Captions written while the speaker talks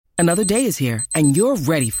Another day is here, and you're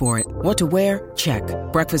ready for it. What to wear? Check.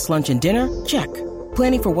 Breakfast, lunch, and dinner? Check.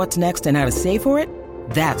 Planning for what's next and how to save for it?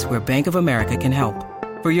 That's where Bank of America can help.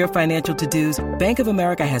 For your financial to-dos, Bank of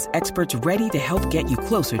America has experts ready to help get you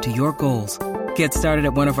closer to your goals. Get started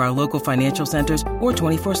at one of our local financial centers or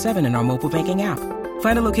 24/7 in our mobile banking app.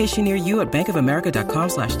 Find a location near you at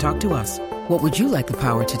bankofamerica.com/talktous. What would you like the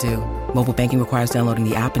power to do? Mobile banking requires downloading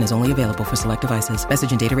the app and is only available for select devices.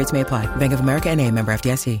 Message and data rates may apply. Bank of America N.A., member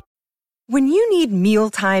FDIC. When you need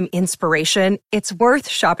mealtime inspiration, it's worth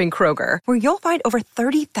shopping Kroger, where you'll find over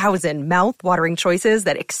 30,000 mouth-watering choices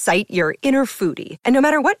that excite your inner foodie. And no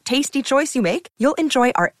matter what tasty choice you make, you'll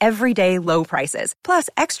enjoy our everyday low prices, plus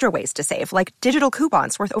extra ways to save, like digital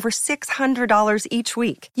coupons worth over $600 each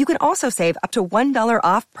week. You can also save up to $1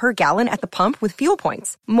 off per gallon at the pump with fuel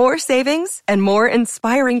points. More savings and more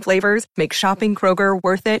inspiring flavors make shopping Kroger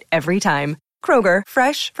worth it every time. Kroger,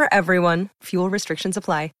 fresh for everyone. Fuel restrictions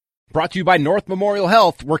apply. Brought to you by North Memorial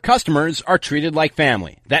Health, where customers are treated like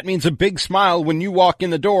family. That means a big smile when you walk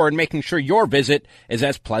in the door and making sure your visit is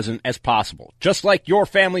as pleasant as possible. Just like your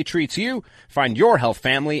family treats you, find your health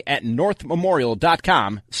family at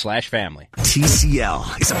northmemorial.com/family. TCL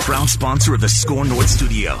is a proud sponsor of the Score North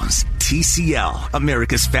Studios. TCL,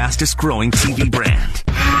 America's fastest growing TV brand.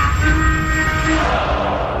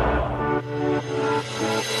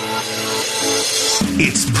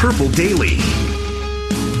 It's Purple Daily.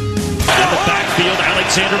 In the backfield,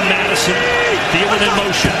 Alexander Madison, Thielen in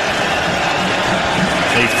motion.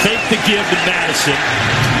 They fake the give to Madison.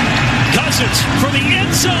 Cousins from the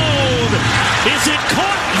end zone. Is it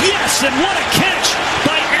caught? Yes, and what a catch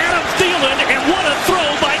by Adam Thielen, and what a throw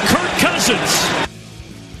by Kirk Cousins.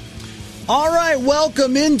 All right,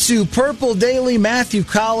 welcome into Purple Daily. Matthew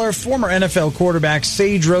Collar, former NFL quarterback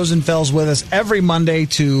Sage Rosenfels with us every Monday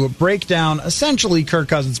to break down essentially Kirk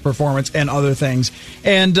Cousins' performance and other things.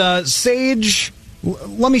 And Sage,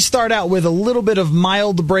 let me start out with a little bit of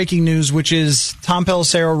mild breaking news, which is Tom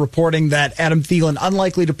Pelissero reporting that Adam Thielen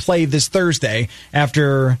unlikely to play this Thursday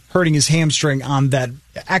after hurting his hamstring on that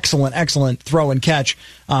excellent throw and catch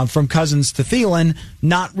from Cousins to Thielen.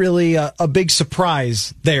 Not really a big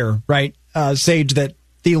surprise there, right, Sage, that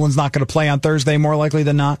Thielen's not going to play on Thursday more likely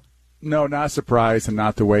than not? No, not surprised, and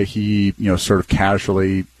not the way he, sort of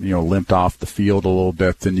casually, limped off the field a little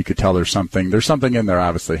bit. And you could tell there's something in there,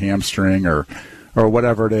 obviously, hamstring or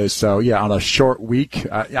whatever it is. So, yeah, on a short week,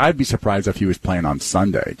 I'd be surprised if he was playing on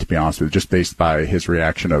Sunday, to be honest with you, just based by his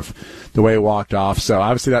reaction of the way it walked off. So,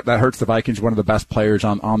 obviously, that hurts the Vikings, one of the best players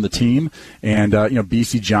on the team. And,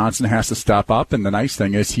 B.C. Johnson has to step up. And the nice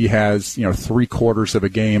thing is he has, 3/4 of a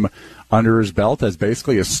game under his belt as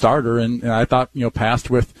basically a starter. And I thought, passed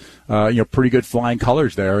with, pretty good flying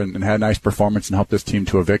colors there and had a nice performance and helped this team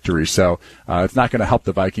to a victory. So it's not going to help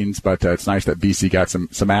the Vikings, but it's nice that BC got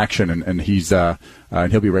some action and he's and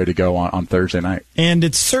he'll be ready to go on Thursday night. And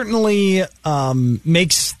it certainly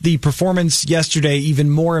makes the performance yesterday even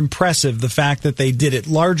more impressive, the fact that they did it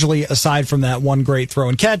largely, aside from that one great throw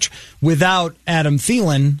and catch, without Adam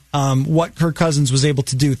Thielen. What Kirk Cousins was able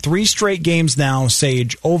to do 3 straight games now,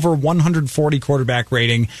 Sage, over 140 quarterback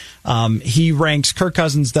rating. He ranks, Kirk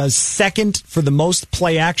Cousins does second for the most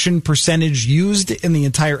play action percentage used in the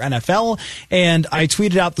entire NFL. And I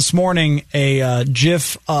tweeted out this morning a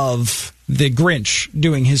GIF of the Grinch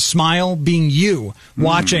doing his smile, being you,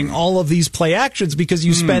 watching all of these play actions, because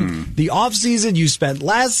you spent the offseason, you spent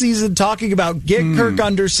last season talking about get Kirk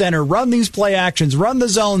under center, run these play actions, run the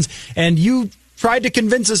zones, and you tried to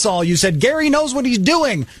convince us all. You said Gary knows what he's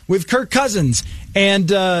doing with Kirk Cousins.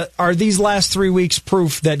 And are these last 3 weeks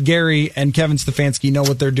proof that Gary and Kevin Stefanski know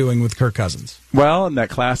what they're doing with Kirk Cousins? Well, in that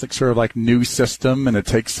classic sort of like new system, and it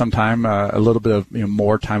takes some time, a little bit of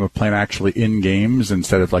more time of playing actually in games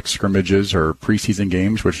instead of like scrimmages or preseason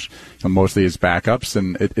games, which mostly is backups.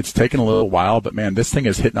 And it's taken a little while, but man, this thing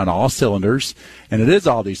is hitting on all cylinders. And it is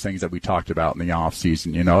all these things that we talked about in the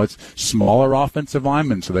offseason. It's smaller offensive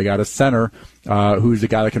linemen, so they got a center who's the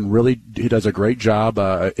guy that he does a great job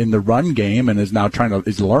in the run game and is now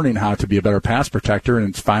is learning how to be a better pass protector, and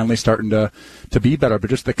it's finally starting to be better. But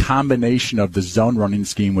just the combination of the zone running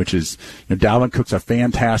scheme, which is, Dalvin Cook's a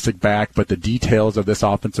fantastic back, but the details of this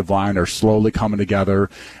offensive line are slowly coming together.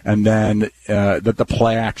 And then the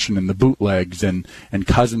play action and the bootlegs and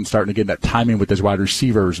Cousins starting to get that timing with his wide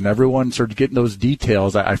receivers, and everyone started getting those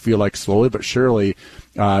details. I feel like slowly but surely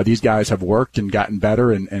these guys have worked and gotten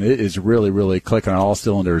better, and it is really, really clicking on all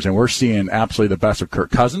cylinders. And we're seeing absolutely the best of Kirk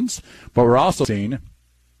Cousins, but we're also seeing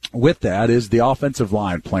with that is the offensive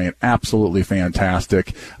line playing absolutely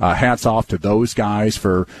fantastic. Hats off to those guys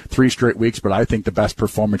for 3 straight weeks, but I think the best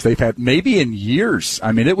performance they've had maybe in years.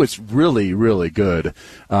 I mean, it was really, really good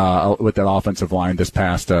with that offensive line this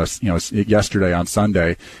past, yesterday on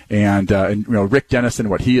Sunday. And Rick Dennison,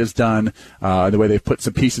 what he has done, the way they've put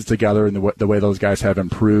some pieces together and the way those guys have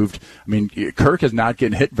improved. I mean, Kirk is not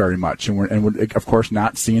getting hit very much, and we're of course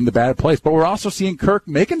not seeing the bad plays, but we're also seeing Kirk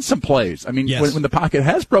making some plays. I mean, yes. when the pocket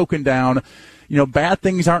has broken down, bad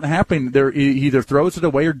things aren't happening. He either throws it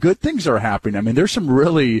away or good things are happening. I mean, there's some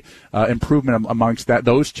really improvement amongst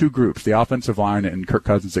those two groups, the offensive line and Kirk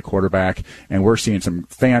Cousins at quarterback, and we're seeing some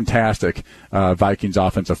fantastic Vikings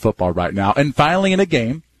offensive football right now. And finally, in a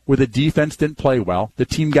game where the defense didn't play well, the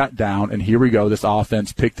team got down, and here we go. This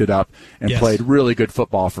offense picked it up and played really good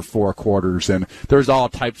football for 4 quarters. And there's all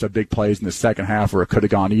types of big plays in the second half where it could have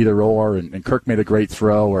gone either or, and Kirk made a great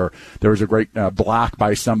throw, or there was a great block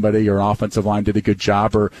by somebody, or offensive line did a good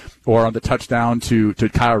job, or on the touchdown to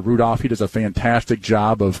Kyle Rudolph, he does a fantastic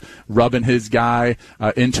job of rubbing his guy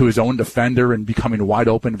into his own defender and becoming wide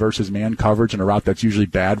open versus man coverage in a route that's usually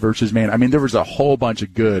bad versus man. I mean, there was a whole bunch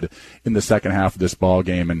of good in the second half of this ball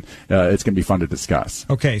game, and it's going to be fun to discuss.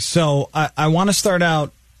 Okay, so I want to start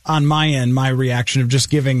out on my end, my reaction of just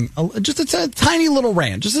giving just a tiny little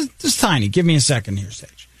rant, just tiny. Give me a second here,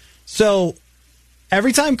 Sage. So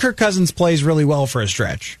every time Kirk Cousins plays really well for a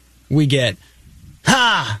stretch, we get,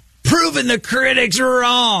 proving the critics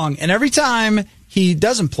wrong. And every time he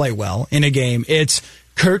doesn't play well in a game, it's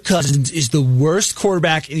Kirk Cousins is the worst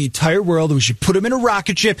quarterback in the entire world, and we should put him in a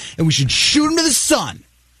rocket ship, and we should shoot him to the sun.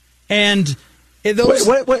 And those,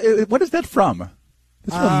 what is that from?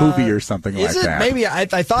 It's from a movie or something like that. Maybe I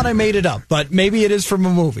thought I made it up, but maybe it is from a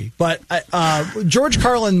movie. But George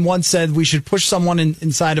Carlin once said we should push someone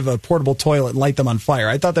inside of a portable toilet and light them on fire.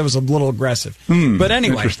 I thought that was a little aggressive. But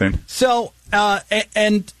anyway, interesting. So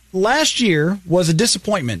and last year was a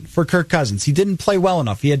disappointment for Kirk Cousins. He didn't play well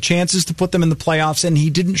enough. He had chances to put them in the playoffs, and he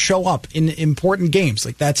didn't show up in important games.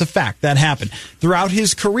 Like, that's a fact. That happened. Throughout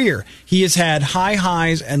his career, he has had high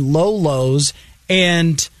highs and low lows,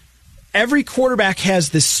 and every quarterback has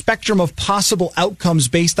this spectrum of possible outcomes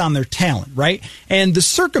based on their talent, right? And the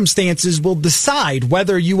circumstances will decide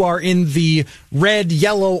whether you are in the red,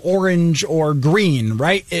 yellow, orange, or green,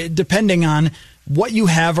 right? Depending on what you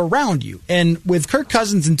have around you. And with Kirk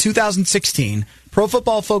Cousins in 2016, Pro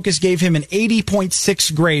Football Focus gave him an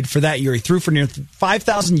 80.6 grade for that year. He threw for near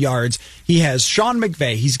 5,000 yards. He has Sean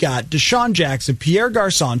McVay. He's got Deshaun Jackson, Pierre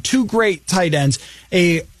Garçon, 2 great tight ends,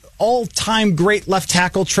 a all-time great left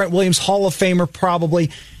tackle, Trent Williams, Hall of Famer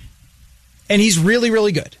probably, and he's really,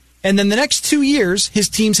 really good. And then the next 2 years, his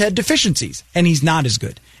teams had deficiencies, and he's not as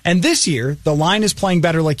good. And this year, the line is playing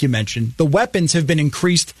better, like you mentioned. The weapons have been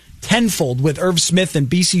increased tenfold with Irv Smith and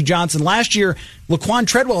B.C. Johnson. Last year, Laquan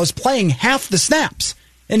Treadwell is playing half the snaps,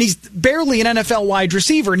 and he's barely an NFL wide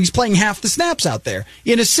receiver, and he's playing half the snaps out there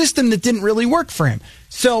in a system that didn't really work for him.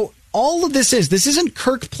 So all of this isn't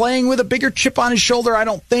Kirk playing with a bigger chip on his shoulder, I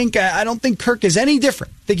don't think. I don't think Kirk is any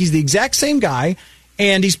different. I think he's the exact same guy,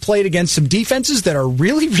 and he's played against some defenses that are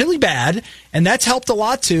really, really bad, and that's helped a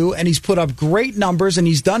lot too, and he's put up great numbers, and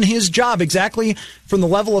he's done his job exactly from the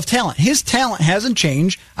level of talent. His talent hasn't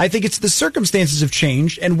changed. I think it's the circumstances have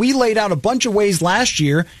changed, and we laid out a bunch of ways last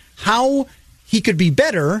year how he could be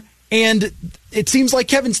better. And it seems like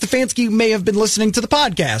Kevin Stefanski may have been listening to the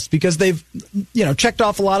podcast because they've, checked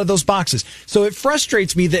off a lot of those boxes. So it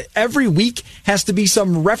frustrates me that every week has to be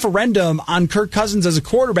some referendum on Kirk Cousins as a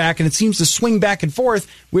quarterback, and it seems to swing back and forth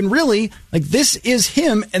when really, this is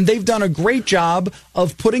him, and they've done a great job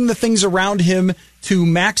of putting the things around him to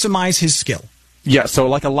maximize his skill. Yeah, so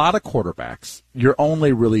like a lot of quarterbacks, you're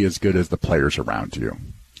only really as good as the players around you.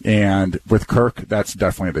 And with Kirk, that's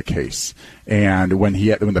definitely the case. And when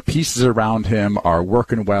the pieces around him are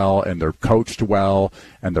working well and they're coached well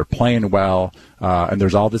and they're playing well, and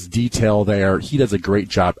there's all this detail there, he does a great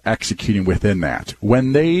job executing within that.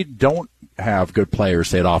 When they don't have good players,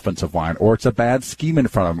 say at offensive line, or it's a bad scheme in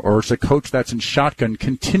front of them, or it's a coach that's in shotgun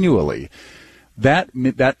continually, that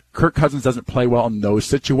Kirk Cousins doesn't play well in those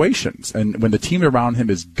situations. And when the team around him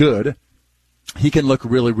is good, he can look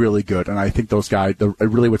really, really good. And I think those guys,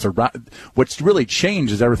 what's really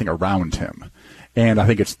changed is everything around him. And I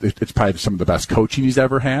think it's probably some of the best coaching he's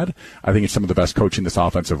ever had. I think it's some of the best coaching this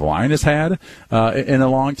offensive line has had in a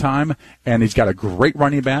long time. And he's got a great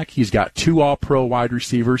running back. He's got 2 all-pro wide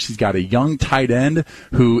receivers. He's got a young tight end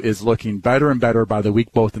who is looking better and better by the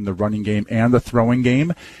week, both in the running game and the throwing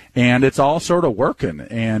game. And it's all sort of working.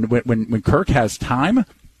 And when Kirk has time,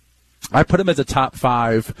 I put him as a top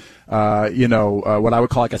 5, what I would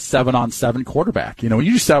call like a 7-on-7 quarterback. When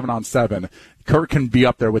you do 7-on-7, Kirk can be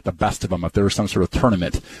up there with the best of them if there was some sort of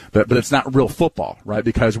tournament, but it's not real football, right?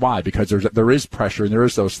 Because why? Because there is pressure and there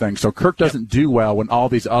is those things. So Kirk doesn't do well when all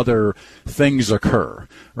these other things occur,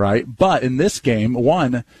 right? But in this game,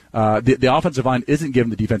 the offensive line isn't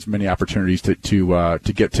giving the defense many opportunities to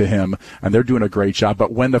get to him, and they're doing a great job.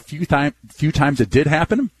 But when the few times it did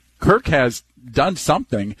happen, Kirk has done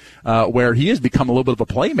something where he has become a little bit of a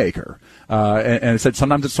playmaker. And it said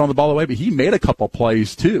sometimes it's throwing the ball away, but he made a couple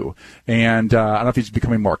plays too. And I don't know if he's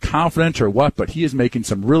becoming more confident or what, but he is making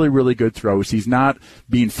some really, really good throws. He's not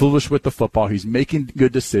being foolish with the football. He's making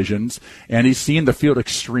good decisions, and he's seeing the field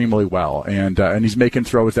extremely well. And he's making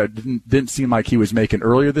throws that didn't seem like he was making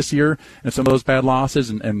earlier this year, and some of those bad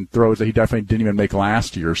losses and throws that he definitely didn't even make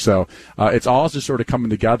last year. So it's all just sort of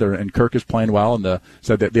coming together, and Kirk is playing well, and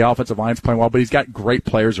said that the offensive line's playing well, but he's got great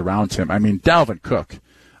players around him. I mean, Dalvin Cook.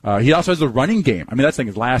 He also has the running game. I mean, that thing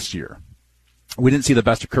is last year. We didn't see the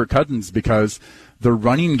best of Kirk Cousins because the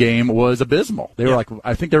running game was abysmal. They were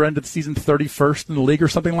I think they're ended the season 31st in the league or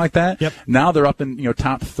something like that. Yep. Now they're up in,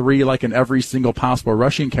 top 3, like in every single possible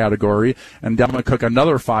rushing category. And Dalvin Cook,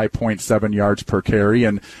 another 5.7 yards per carry.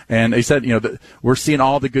 And he said, we're seeing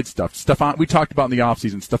all the good stuff. We talked about in the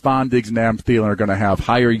offseason, Stephon Diggs and Adam Thielen are going to have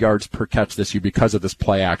higher yards per catch this year because of this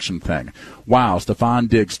play action thing. Wow. Stephon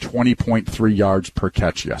Diggs, 20.3 yards per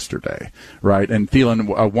catch yesterday, right? And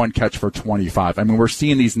Thielen, 1 catch for 25. I mean, we're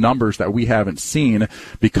seeing these numbers that we haven't seen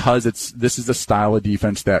because this is a style of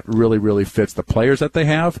defense that really, really fits the players that they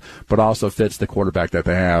have, but also fits the quarterback that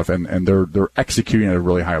they have, and they're executing at a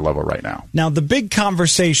really high level right now. Now, the big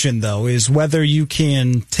conversation, though, is whether you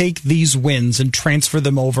can take these wins and transfer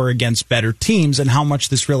them over against better teams and how much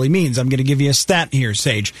this really means. I'm going to give you a stat here,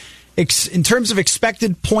 Sage. In terms of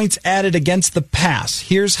expected points added against the pass,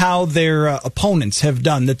 here's how their opponents have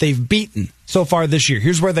done that they've beaten so far this year.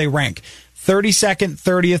 Here's where they rank. 32nd,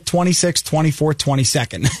 30th, 26th, 24th,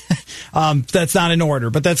 22nd. That's not in order,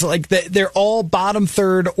 but that's they're all bottom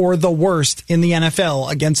third or the worst in the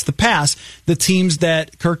NFL against the pass. The teams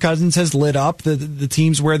that Kirk Cousins has lit up, the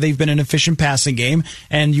teams where they've been an efficient passing game,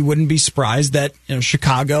 and you wouldn't be surprised that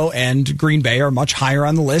Chicago and Green Bay are much higher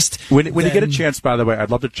on the list. When you get a chance, by the way, I'd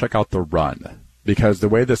love to check out the run. Because the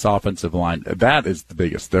way this offensive line, that is the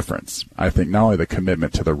biggest difference. I think not only the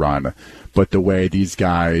commitment to the run, but the way these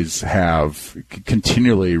guys have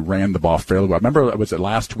continually ran the ball fairly well. Remember, was it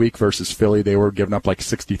last week versus Philly? They were giving up like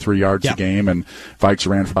 63 yards a game, and Vikes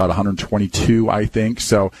ran for about 122, I think.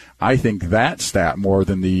 So I think that stat more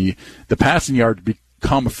than the passing yard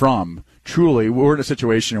come from. Truly, we're in a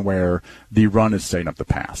situation where the run is setting up the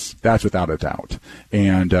pass. That's without a doubt,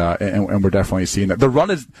 and we're definitely seeing that. The run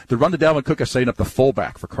to Dalvin Cook is setting up the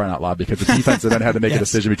fullback, for crying out loud, because the defense then had to make a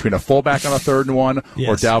decision between a fullback on a 3rd and 1 or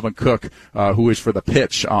Dalvin Cook, who is for the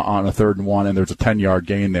pitch on a 3rd and 1, and there's a 10-yard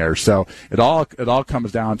gain there. So it all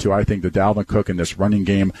comes down to, I think, the Dalvin Cook in this running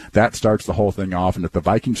game that starts the whole thing off. And if the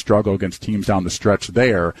Vikings struggle against teams down the stretch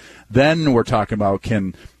there, then we're talking about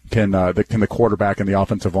can the quarterback and the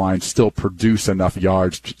offensive line still produce enough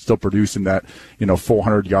yards, still produce in that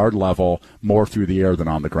 400-yard level more through the air than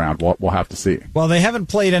on the ground? We'll have to see. Well, they haven't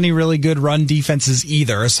played any really good run defenses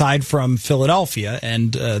either, aside from Philadelphia,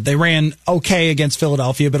 and they ran okay against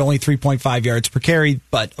Philadelphia, but only 3.5 yards per carry.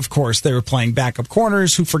 But of course, they were playing backup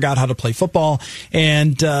corners who forgot how to play football,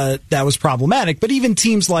 and that was problematic. But even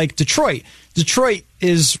teams like Detroit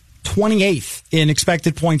is 28th in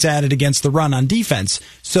expected points added against the run on defense.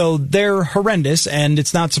 So they're horrendous, and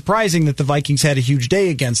it's not surprising that the Vikings had a huge day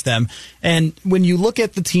against them. And when you look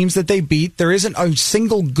at the teams that they beat, there isn't a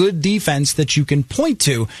single good defense that you can point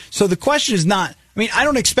to. So the question is not, I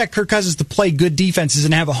don't expect Kirk Cousins to play good defenses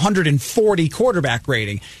and have a 140 quarterback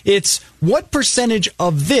rating. It's what percentage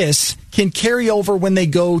of this can carry over when they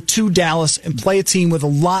go to Dallas and play a team with a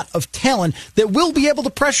lot of talent that will be able to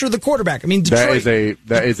pressure the quarterback. Detroit.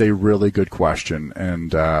 That is a really good question,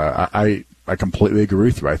 and I completely agree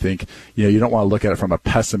with you. I think you don't want to look at it from a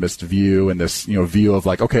pessimist view and this view of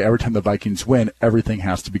okay, every time the Vikings win, everything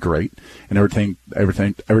has to be great, and every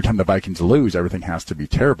time the Vikings lose, everything has to be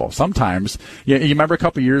terrible. Sometimes you remember a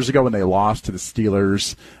couple of years ago when they lost to the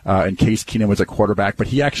Steelers, and Case Keenum was a quarterback, but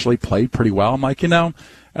he actually played pretty well. I'm like,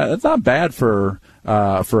 it's not bad for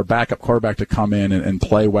a backup quarterback to come in and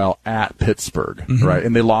play well at Pittsburgh, right?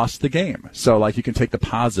 And they lost the game. So, you can take the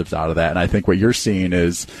positives out of that. And I think what you're seeing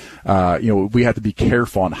is, we have to be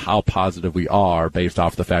careful on how positive we are based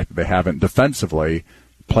off the fact that they haven't defensively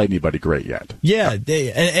played anybody great yet. Yeah,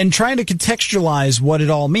 and trying to contextualize what it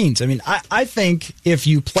all means. I mean, I think if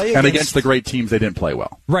you play against the great teams, they didn't play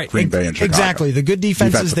well. Right, Green Bay and Chicago. Exactly. The good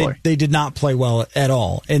defenses, they did not play well at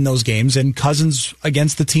all in those games. And Cousins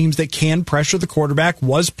against the teams that can pressure the quarterback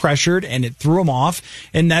was pressured, and it threw him off.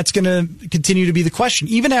 And that's going to continue to be the question.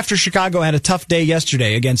 Even after Chicago had a tough day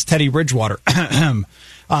yesterday against Teddy Bridgewater.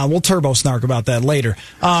 We'll turbo snark about that later.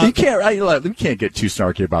 You can't get too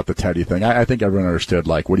snarky about the Teddy thing. I think everyone understood,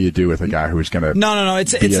 like, what do you do with a guy who's going to... No.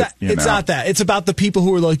 It's not that. It's about the people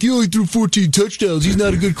who are like, he only threw 14 touchdowns. He's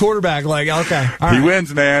not a good quarterback. Like, okay. All right. He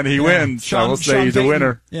wins, man. He wins. I will say he's a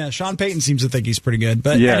winner. Yeah, Sean Payton seems to think he's pretty good.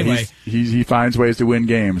 But yeah, anyway. He finds ways to win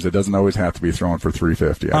games. It doesn't always have to be thrown for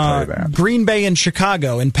 350, I'll tell you that. Green Bay and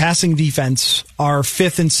Chicago in passing defense are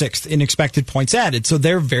 5th and 6th in expected points added. So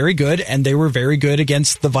they're very good, and they were very good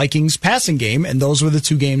against the Vikings passing game, and those were the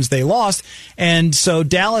 2 games they lost. And so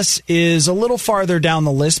Dallas is a little farther down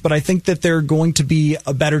the list, but I think that they're going to be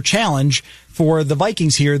a better challenge for the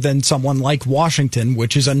Vikings here than someone like Washington,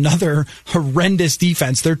 which is another horrendous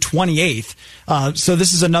defense. They're 28th. So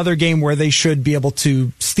this is another game where they should be able to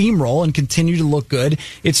steamroll and continue to look good.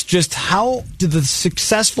 It's just, how do the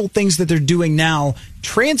successful things that they're doing now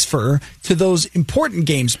transfer to those important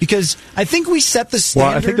games? Because I think we set the standard.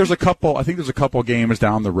 Well, I think there's a couple games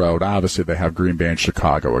down the road. Obviously, they have Green Bay and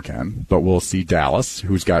Chicago again, but we'll see Dallas,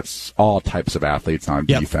 who's got all types of athletes on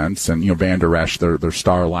defense, and Van Der Esch, their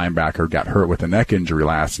star linebacker, got hurt with a neck injury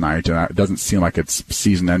last night, and it doesn't seem like it's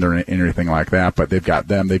season ender or anything like that. But they've got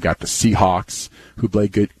them. They've got the Seahawks, who play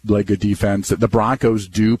good defense. The Broncos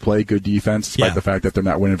do play good defense, despite the fact that they're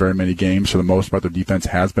not winning very many games. For the most part, their defense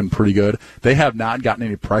has been pretty good. They have not gotten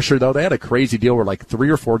any pressure, though. They had a crazy deal where, like, 3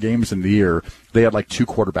 or 4 games in the year, they had like 2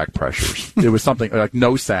 quarterback pressures. It was something like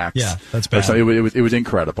no sacks. Yeah, that's bad. It was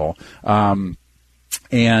incredible.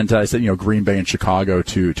 And I said, Green Bay and Chicago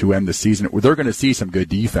to end the season. They're going to see some good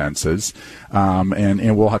defenses,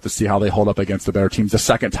 and we'll have to see how they hold up against the better teams the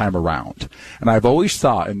second time around. And I've always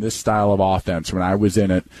thought in this style of offense, when I was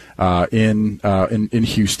in it in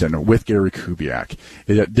Houston with Gary Kubiak,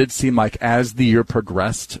 it did seem like as the year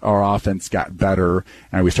progressed, our offense got better,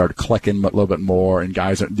 and we started clicking a little bit more. And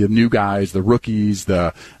the new guys, the rookies,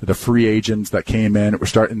 the free agents that came in,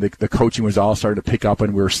 the coaching was all starting to pick up,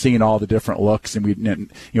 and we were seeing all the different looks, and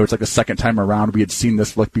it's like the second time around. We had seen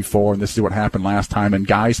this look before, and this is what happened last time, and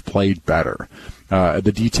guys played better.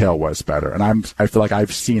 The detail was better, and I feel like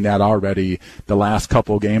I've seen that already the last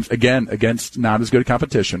couple of games. Again, against not as good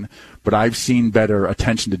competition, but I've seen better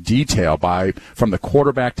attention to detail from the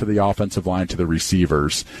quarterback to the offensive line to the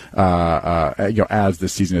receivers. As the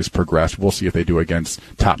season has progressed, we'll see if they do against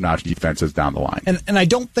top-notch defenses down the line. And I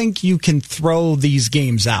don't think you can throw these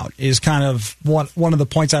games out. Is kind of one of the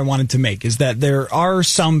points I wanted to make, is that there are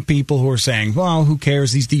some people who are saying, well, who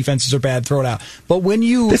cares? These defenses are bad. Throw it out. But when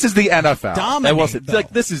this is the NFL. Dominate.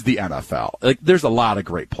 This is the NFL. Like, there's a lot of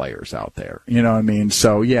great players out there. You know what I mean?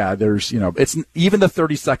 So yeah, there's it's even the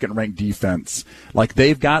 32nd ranked defense. Like,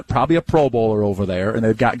 they've got probably a Pro Bowler over there, and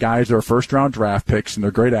they've got guys that are first round draft picks, and they're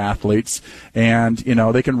great athletes, and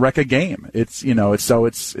they can wreck a game. I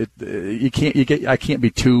can't be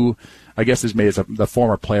too. I guess this is the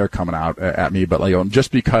former player coming out at me, but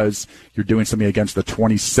just because you're doing something against the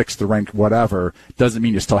 26th ranked whatever doesn't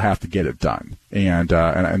mean you still have to get it done. And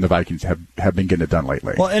the Vikings have been getting it done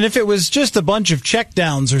lately. Well, and if it was just a bunch of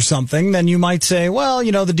checkdowns or something, then you might say, well,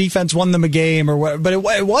 the defense won them a game or what. But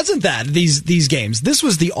it wasn't that these games. This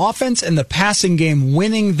was the offense and the passing game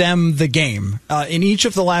winning them the game in each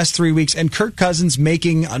of the last 3 weeks, and Kirk Cousins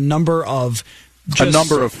making a number of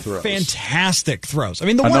throws. Fantastic throws. I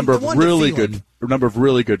mean, a number of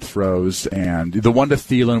really good throws, and the one to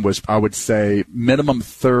Thielen was, I would say, minimum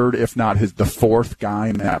third, if not the fourth guy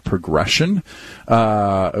in that progression.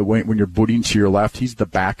 When you're booting to your left, he's the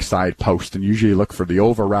backside post, and usually you look for the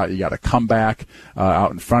over route. You got to come back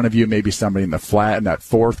out in front of you, maybe somebody in the flat, and that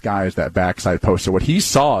fourth guy is that backside post. So what he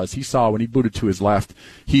saw when he booted to his left,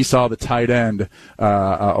 he saw the tight end,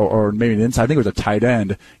 or maybe an inside, I think it was a tight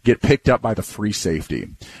end, get picked up by the free safety,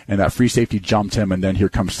 and that free safety jumped him, and then here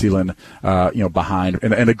comes Thielen, behind,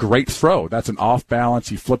 and a great throw. That's an off balance.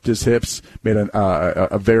 He flipped his hips, made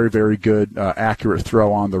a very, very good, accurate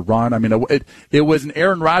throw on the run. I mean, it was an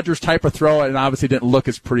Aaron Rodgers type of throw, and obviously didn't look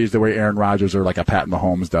as pretty as the way Aaron Rodgers or like a Pat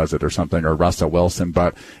Mahomes does it or something, or Russell Wilson,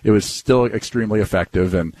 but it was still extremely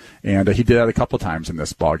effective, and he did that a couple times in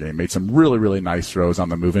this ball game. Made some really, really nice throws on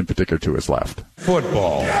the move, in particular to his left.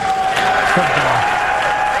 Football.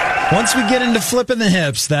 Once we get into flipping the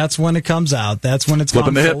hips, that's when it comes out. That's when it's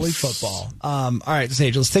Flipping gone the fully hips. football. All right,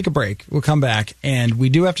 Sage, let's take a break. We'll come back, and we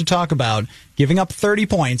do have to talk about giving up 30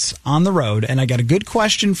 points on the road. And I got a good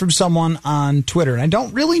question from someone on Twitter, and I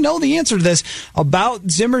don't really know the answer to this, about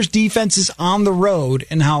Zimmer's defenses on the road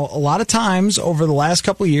and how a lot of times over the last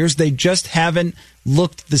couple of years they just haven't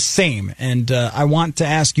looked the same. And I want to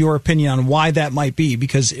ask your opinion on why that might be,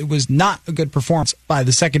 because it was not a good performance by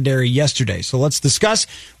the secondary yesterday. So let's discuss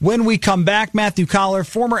when we come back. Matthew Collar,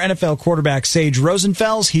 former NFL quarterback Sage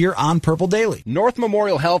Rosenfels, here on Purple Daily. North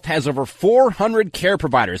Memorial Health has over 400 care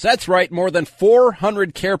providers. That's right, more than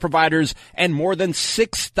 400 care providers and more than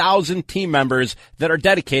 6,000 team members that are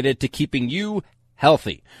dedicated to keeping you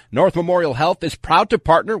healthy. North Memorial Health is proud to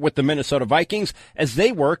partner with the Minnesota Vikings as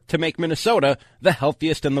they work to make Minnesota the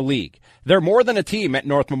healthiest in the league. They're more than a team at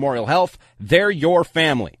North Memorial Health. They're your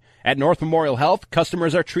family. At North Memorial Health,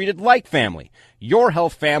 customers are treated like family. Your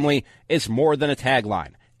health family is more than a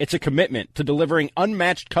tagline. It's a commitment to delivering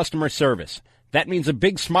unmatched customer service. That means a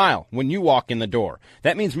big smile when you walk in the door.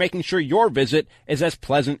 That means making sure your visit is as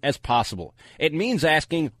pleasant as possible. It means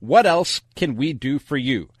asking, what else can we do for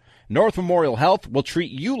you? North Memorial Health will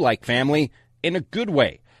treat you like family in a good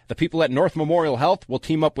way. The people at North Memorial Health will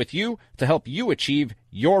team up with you to help you achieve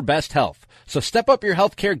your best health. So step up your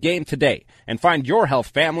healthcare game today and find your health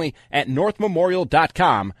family at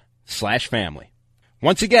northmemorial.com/family.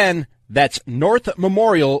 Once again, that's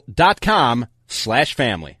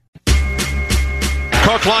northmemorial.com/family.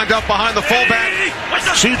 Cook lined up behind the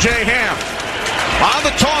fullback. C.J. Ham. On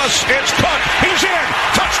the toss, it's Cook. He's in.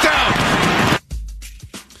 Touchdown.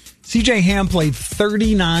 C.J. Ham played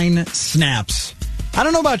 39 snaps. I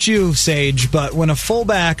don't know about you, Sage, but when a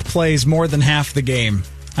fullback plays more than half the game,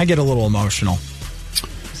 I get a little emotional.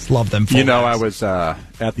 Just love them fullbacks. You know, I was at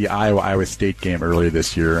the Iowa State game earlier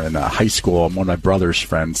this year in high school, and one of my brother's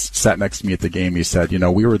friends sat next to me at the game. He said,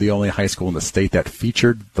 we were the only high school in the state that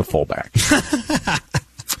featured the fullback.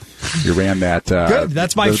 You ran that. Good.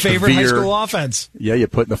 That's my favorite high school offense. Yeah, you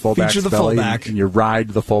put in the fullback's Feature the belly, fullback. and you ride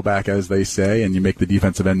the fullback, as they say, and you make the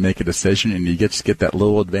defensive end make a decision, and you just get that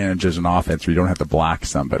little advantage as an offense where you don't have to block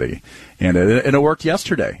somebody. And it worked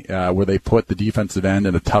yesterday, where they put the defensive end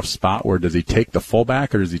in a tough spot. Where does he take the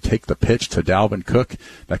fullback or does he take the pitch to Dalvin Cook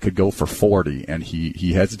that could go for 40? And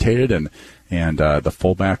he hesitated, and the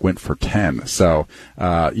fullback went for 10. So,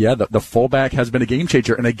 the fullback has been a game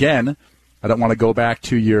changer. And again, I don't want to go back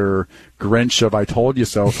to your Grinch of I told you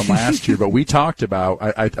so from last year, but we talked about,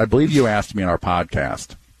 I believe you asked me on our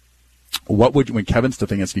podcast, when Kevin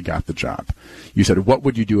Stefanski got the job, you said, what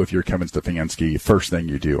would you do if you're Kevin Stefanski? First thing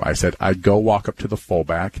you do. I said, I'd go walk up to the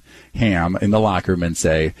fullback, Ham, in the locker room and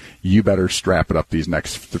say, you better strap it up these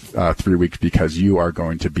next 3 weeks because you are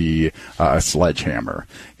going to be a sledgehammer.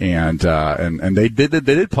 And they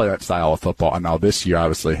did play that style of football. And now this year,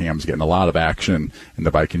 obviously, Ham's getting a lot of action in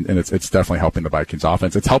the Vikings, and it's definitely helping the Vikings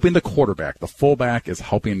offense. It's helping the quarterback. The fullback is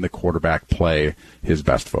helping the quarterback play his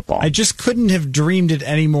best football. I just couldn't have dreamed it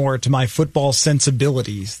anymore to my football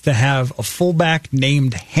sensibilities to have a fullback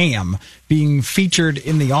named Ham being featured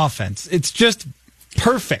in the offense. It's just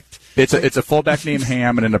perfect. It's a fullback named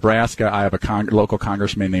Ham, and in Nebraska, I have a local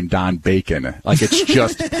congressman named Don Bacon. Like, it's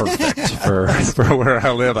just perfect for where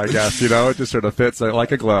I live, I guess. It just sort of fits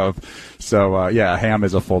like a glove. So, Ham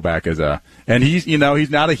is a fullback and he's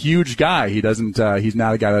not a huge guy. He doesn't, he's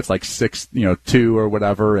not a guy that's like 6'2" or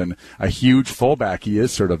whatever, and a huge fullback. He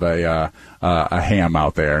is sort of a Ham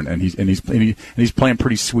out there, and he's playing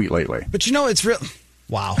pretty sweet lately. But it's real.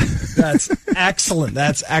 Wow. That's excellent.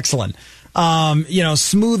 That's excellent.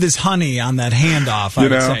 Smooth as honey on that handoff, I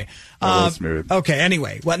would say. Smooth. Okay,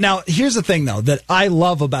 anyway. Well, now, here's the thing, though, that I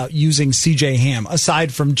love about using C.J. Ham,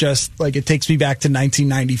 aside from just, it takes me back to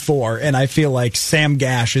 1994, and I feel like Sam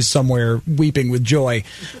Gash is somewhere weeping with joy.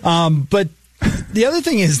 But the other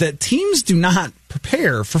thing is that teams do not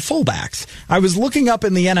prepare for fullbacks. I was looking up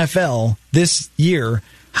in the NFL this year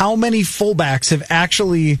how many fullbacks have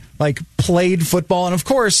actually played football. And of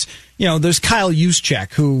course, there's Kyle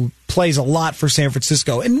Juszczyk, who plays a lot for San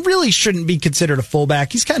Francisco and really shouldn't be considered a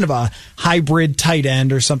fullback. He's kind of a hybrid tight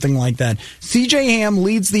end or something like that. C.J. Ham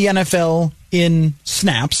leads the NFL in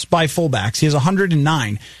snaps by fullbacks. He has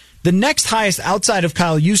 109. The next highest outside of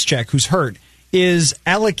Kyle Juszczyk, who's hurt, is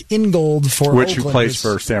Alec Ingold for Oakland. Who plays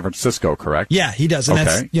for San Francisco, correct? Yeah, he does. And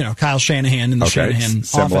that's, Kyle Shanahan and the Shanahan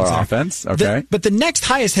similar offense. Okay. But the next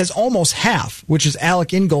highest has almost half, which is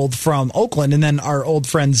Alec Ingold from Oakland, and then our old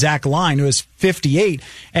friend Zach Line, who is 58.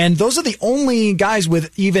 And those are the only guys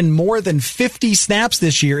with even more than 50 snaps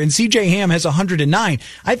this year, and C.J. Ham has 109.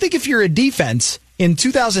 I think if you're a defense in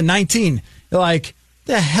 2019,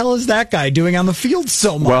 the hell is that guy doing on the field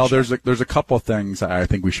so much? Well, there's a couple of things I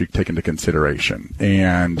think we should take into consideration.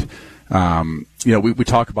 And, we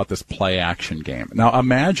talk about this play action game. Now,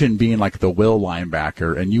 imagine being like the will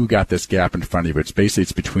linebacker and you got this gap in front of you.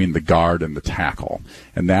 It's between the guard and the tackle,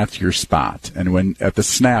 and that's your spot. And when at the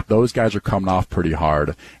snap, those guys are coming off pretty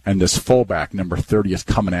hard, and this fullback, number 30, is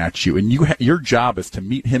coming at you, and your job is to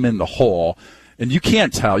meet him in the hole. And you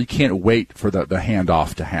can't wait for the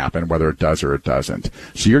handoff to happen, whether it does or it doesn't.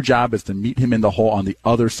 So your job is to meet him in the hole on the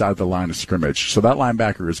other side of the line of scrimmage. So that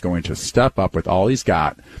linebacker is going to step up with all he's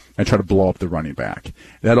got and try to blow up the running back.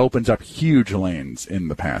 That opens up huge lanes in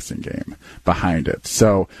the passing game behind it.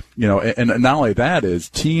 So, and not only that is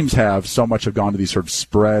teams have gone to these sort of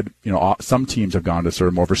spread, some teams have gone to sort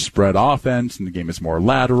of more of a spread offense, and the game is more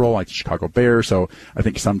lateral, like the Chicago Bears. So I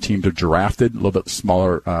think some teams have drafted a little bit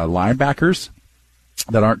smaller linebackers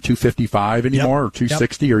that aren't 255 anymore, or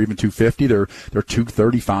 260, or even 250. They're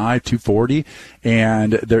 235, 240,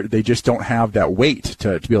 and they just don't have that weight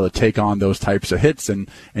to be able to take on those types of hits, and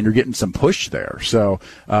you're getting some push there. So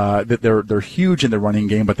they're huge in the running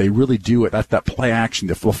game, but they really do it. That's that play action.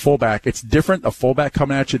 The fullback, it's different, a fullback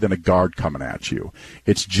coming at you than a guard coming at you.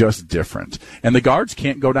 It's just different. And the guards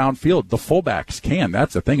can't go downfield. The fullbacks can.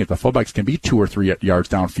 That's the thing. If the fullbacks can be 2 or 3 yards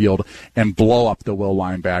downfield and blow up the will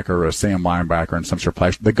linebacker or a Sam linebacker and some sort of play.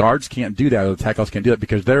 The guards can't do that, or the tackles can't do that,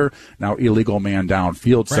 because they're now illegal man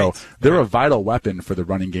downfield. Right. So they're a vital weapon for the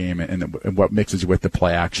running game and what mixes with the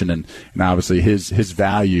play action. And obviously his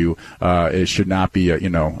value it should not be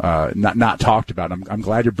not talked about. I'm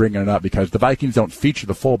glad you're bringing it up, because the Vikings don't feature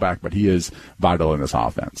the fullback, but he is vital in this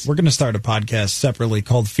offense. We're going to start a podcast separately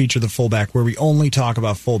called Feature the Fullback, where we only talk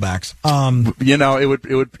about fullbacks.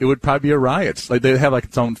 It would probably be a riot. Like they have like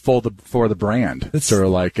its own for the brand. It's sort of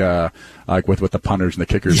like with the punters and the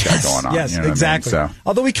kickers got going on. Yes, exactly. I mean? So.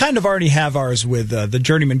 Although we kind of already have ours with the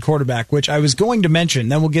journeyman quarterback, which I was going to mention.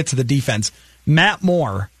 Then we'll get to the defense. Matt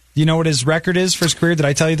Moore. Do you know what his record is for his career? Did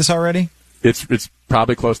I tell you this already? It's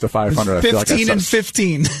probably close to 500. It's 15 and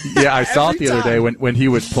 15. Yeah, I saw it the other day when he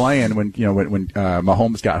was playing. When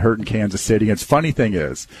Mahomes got hurt in Kansas City. And the funny thing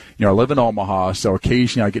is, I live in Omaha, so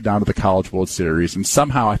occasionally I get down to the College World Series, and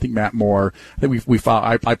somehow I think Matt Moore. I think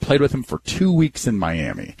I played with him for 2 weeks in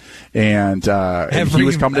Miami, and he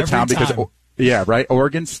was coming to town because. Yeah, right.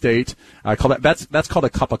 Oregon State. I call that's called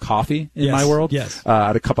a cup of coffee in my world. Yes. I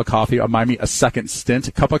had a cup of coffee. Miami, a second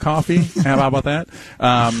stint cup of coffee. How about that?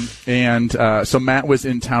 So Matt was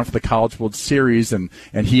in town for the College World Series, and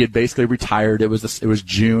he had basically retired. It was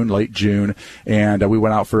June, late June, and we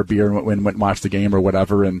went out for a beer and went and watched the game or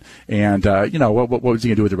whatever. And what was he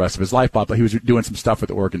gonna do with the rest of his life? But he was doing some stuff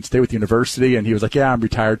with Oregon State, with the university, and he was like, "Yeah, I'm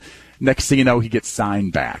retired." Next thing you know, he gets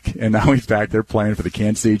signed back, and now he's back there playing for the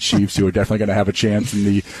Kansas City Chiefs, who are definitely going to have a chance in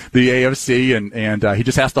the AFC, and he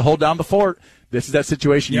just has to hold down the fort. This is that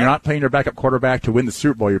situation. Yep. You're not paying your backup quarterback to win the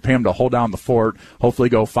Super Bowl. You're paying him to hold down the fort, hopefully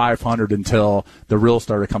go 500 until the real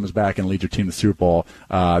starter comes back and leads your team to the Super Bowl.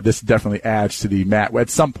 This definitely adds to the Matt at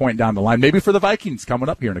some point down the line. Maybe for the Vikings coming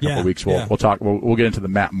up here in a couple of weeks. We'll talk. We'll get into the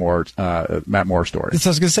Matt Moore story. So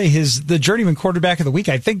I was going to say the journeyman quarterback of the week,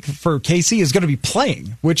 I think for KC, is going to be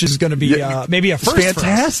playing, which is going to be maybe a first.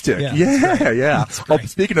 Fantastic. For us. Yeah. Oh,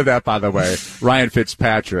 speaking of that, by the way, Ryan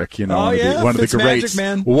Fitzpatrick, one of the greats.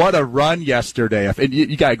 Man. What a run yesterday. And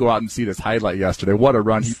you got to go out and see this highlight yesterday. What a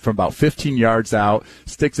run. He, from about 15 yards out,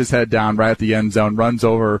 sticks his head down right at the end zone, runs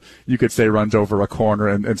over a corner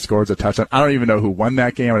and scores a touchdown. I don't even know who won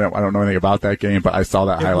that game. I don't know anything about that game, but I saw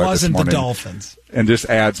that highlight this morning. It wasn't the Dolphins. And just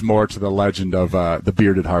adds more to the legend of the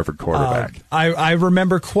bearded Harvard quarterback. I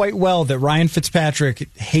remember quite well that Ryan Fitzpatrick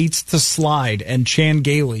hates to slide, and Chan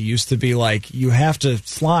Gailey used to be like, "You have to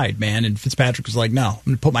slide, man." And Fitzpatrick was like, "No, I'm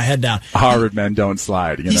going to put my head down." Harvard men don't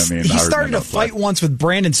slide. You know what I mean? He started a fight once with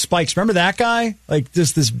Brandon Spikes. Remember that guy? Like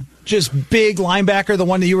this big linebacker, the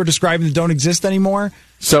one that you were describing that don't exist anymore.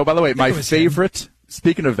 So, by the way, my favorite.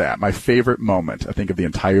 Speaking of that, my favorite moment, I think, of the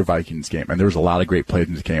entire Vikings game, and there was a lot of great plays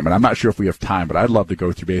in this game, and I'm not sure if we have time, but I'd love to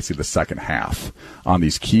go through basically the second half on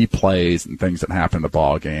these key plays and things that happened in the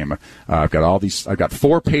ball game. I've got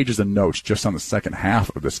 4 pages of notes just on the second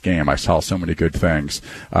half of this game. I saw so many good things.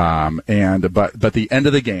 But the end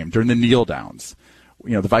of the game, during the kneel downs,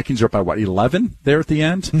 the Vikings are up by 11 there at the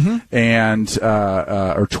end, and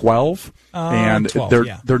or 12, and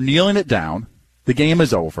 12, they're kneeling it down. The game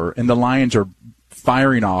is over, and the Lions are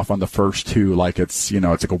firing off on the first two like it's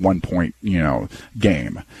like a 1 point,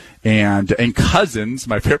 game. And Cousins,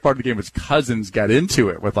 my favorite part of the game was Cousins got into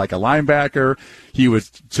it with like a linebacker. He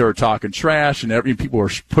was sort of talking trash, and people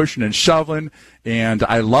were pushing and shoveling, and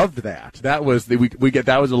I loved that. That was that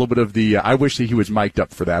was a little bit of the. I wish that he was mic'd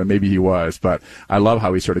up for that, and maybe he was, but I love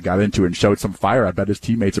how he sort of got into it and showed some fire. I bet his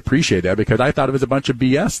teammates appreciate that, because I thought it was a bunch of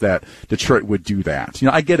BS that Detroit would do that.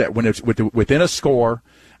 I get it when it's within a score.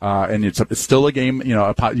 And it's still a game.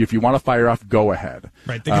 If you want to fire off, go ahead.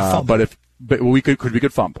 Right. They could fumble. But we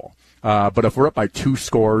could fumble. But if we're up by 2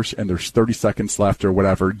 scores and there's 30 seconds left or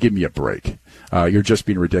whatever, give me a break. You're just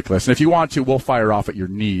being ridiculous. And if you want to, we'll fire off at your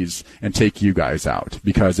knees and take you guys out,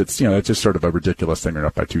 because it's just sort of a ridiculous thing. You're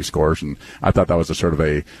up by 2 scores, and I thought that was a sort of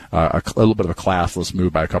a little bit of a classless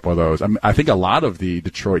move by a couple of those. I think a lot of the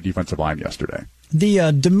Detroit defensive line yesterday.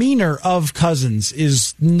 The demeanor of Cousins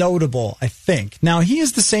is notable, I think. Now, he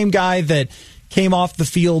is the same guy that came off the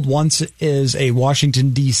field once as a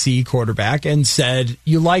Washington, D.C. quarterback and said,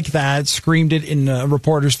 "You like that," screamed it in a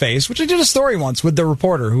reporter's face, which I did a story once with the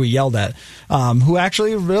reporter who he yelled at, who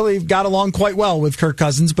actually really got along quite well with Kirk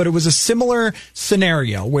Cousins. But it was a similar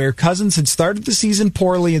scenario where Cousins had started the season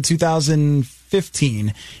poorly in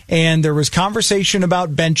 2015, and there was conversation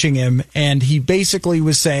about benching him, and he basically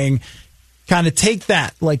was saying, kind of take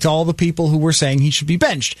that, like to all the people who were saying he should be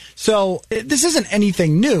benched. So this isn't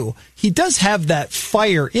anything new. He does have that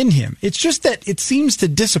fire in him. It's just that it seems to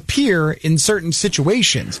disappear in certain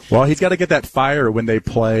situations. Well, he's got to get that fire when they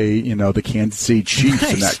play, the Kansas City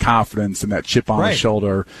Chiefs, and that confidence and that chip on his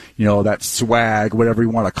shoulder, that swag, whatever you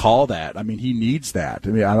want to call that. I mean, he needs that. I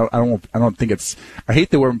mean, I don't think it's. I hate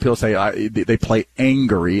the word when people say they play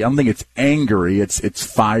angry. I don't think it's angry. It's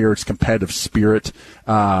fire. It's competitive spirit.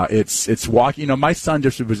 It's walking. My son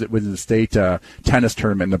just was at the state tennis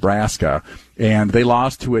tournament in Nebraska, and they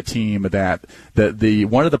lost to a team that the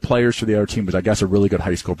one of the players for the other team was, I guess, a really good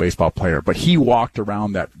high school baseball player, but he walked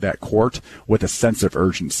around that court with a sense of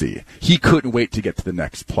urgency. He couldn't wait to get to the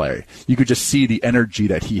next play. You could just see the energy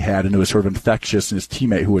that he had, and it was sort of infectious in his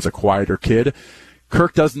teammate, who was a quieter kid.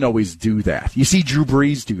 Kirk doesn't always do that. You see Drew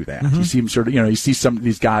Brees do that. Mm-hmm. You see him sort of, you see some of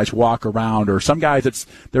these guys walk around, or some guys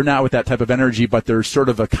they're not with that type of energy, but there's sort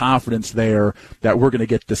of a confidence there that we're going to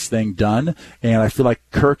get this thing done. And I feel like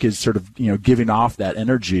Kirk is sort of, giving off that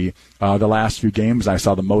energy. The last few games, I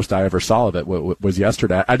saw the most I ever saw of it was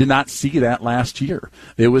yesterday. I did not see that last year.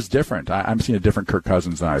 It was different. I'm seeing a different Kirk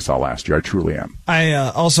Cousins than I saw last year. I truly am. I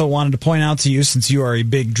also wanted to point out to you, since you are a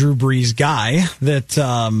big Drew Brees guy, that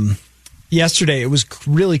yesterday, it was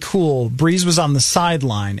really cool. Brees was on the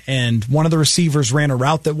sideline, and one of the receivers ran a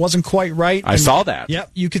route that wasn't quite right. I saw that.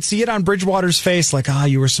 Yep, you could see it on Bridgewater's face, like,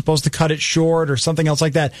 you were supposed to cut it short or something else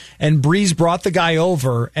like that. And Brees brought the guy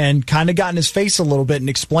over and kind of got in his face a little bit and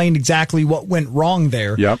explained exactly what went wrong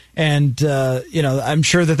there. Yep. And, I'm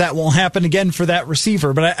sure that won't happen again for that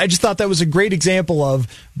receiver. But I just thought that was a great example of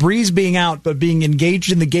Brees being out but being engaged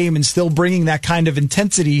in the game and still bringing that kind of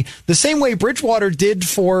intensity, the same way Bridgewater did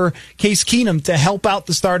for Case Keenum to help out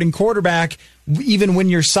the starting quarterback even when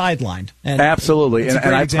you're sidelined. And absolutely. And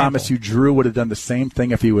I promise you, Drew would have done the same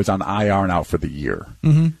thing if he was on IR and out for the year.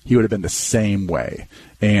 Mm-hmm. He would have been the same way.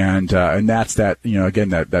 And that's that, again,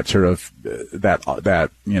 that sort of,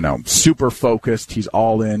 that super focused. He's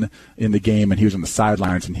all in the game, and he was on the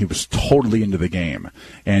sidelines, and he was totally into the game.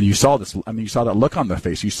 And you saw this, you saw that look on the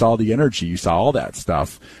face. You saw the energy. You saw all that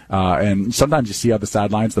stuff. And sometimes you see on the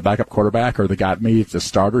sidelines, the backup quarterback or the guy, maybe it's a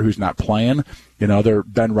starter who's not playing. They're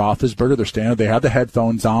Ben Roethlisberger. They're standing. They have the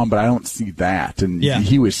headphones on, but I don't see that. And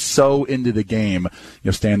he was so into the game,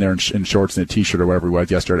 standing there in shorts and a T-shirt or whatever he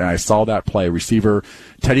was yesterday. And I saw that play. Receiver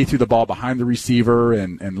Teddy threw the ball behind the receiver,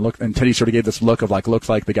 and Teddy sort of gave this look of looks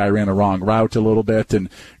like the guy ran the wrong route a little bit, and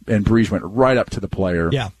Brees went right up to the player.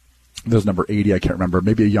 Yeah. There's number 80, I can't remember,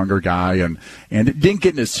 maybe a younger guy, and it didn't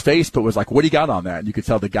get in his face, but was like, what do you got on that? And you could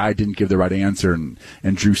tell the guy didn't give the right answer, and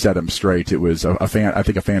Drew set him straight. It was I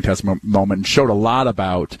think a fantastic moment, and showed a lot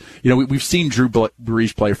about, we've seen Drew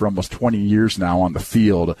Brees play for almost 20 years now on the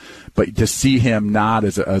field, but to see him not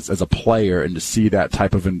as a player, and to see that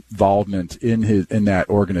type of involvement in that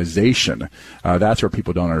organization, that's where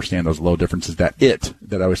people don't understand those low differences. That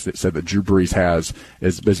I always said that Drew Brees has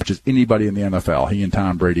as much as anybody in the NFL. He and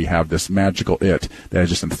Tom Brady have this magical that is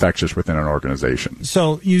just infectious within an organization.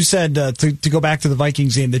 So you said, to go back to the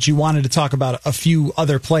Vikings game, that you wanted to talk about a few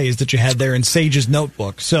other plays that you had there in Sage's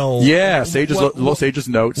notebook. So yeah, Sage's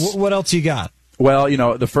notes. What else you got? Well,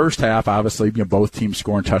 the first half, obviously, both teams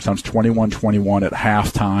scoring touchdowns, 21-21 at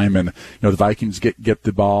halftime, and the Vikings get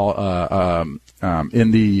the ball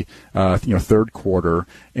in the third quarter,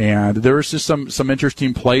 and there was just some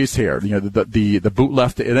interesting plays here. The boot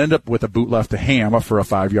left. It ended up with a boot left to Ham for a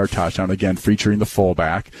 5-yard touchdown, again featuring the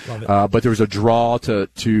fullback. But there was a draw to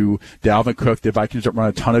Dalvin Cook. The Vikings don't run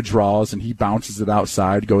a ton of draws, and he bounces it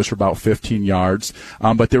outside, goes for about 15 yards.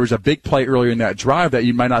 But there was a big play earlier in that drive that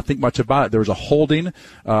you might not think much about. There was a holding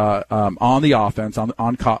on the offense on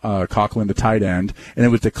Coughlin, the tight end, and it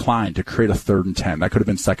was declined to create a 3rd and 10. That could have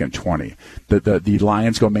been 2nd and 20. The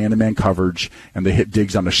Lions go man-to-man coverage, and they hit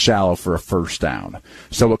Diggs on the shallow for a first down.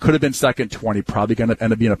 So it could have been 2nd and 20, probably going to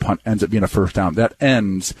end up being a punt, ends up being a first down. That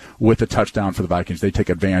ends with a touchdown for the Vikings. They take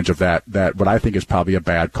advantage of that what I think is probably a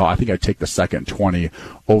bad call. I think I'd take the 2nd and 20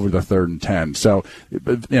 over the 3rd and 10. So,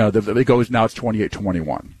 it goes, now it's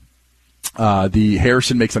 28-21. The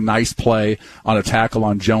Harrison makes a nice play on a tackle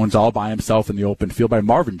on Jones all by himself in the open field by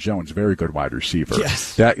Marvin Jones, very good wide receiver.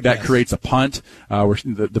 Yes. That creates a punt where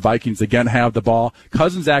the Vikings again have the ball.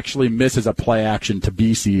 Cousins actually misses a play action to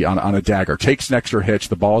BC on a dagger, takes an extra hitch.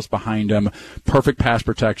 The ball's behind him, perfect pass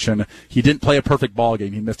protection. He didn't play a perfect ball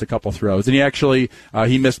game. He missed a couple throws, and he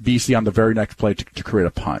missed BC on the very next play to create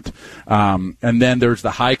a punt. And then there's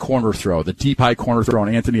the high corner throw, the deep high corner throw on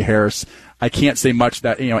Anthony Harris. I can't say much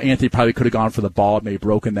that, Anthony probably could have gone for the ball, maybe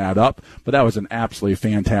broken that up, but that was an absolutely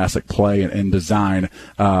fantastic play and design,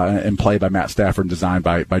 and play by Matt Stafford and designed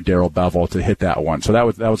by Darrell Bevel to hit that one. So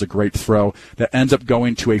that was a great throw that ends up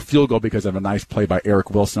going to a field goal because of a nice play by Eric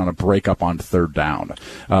Wilson on a breakup on 3rd down.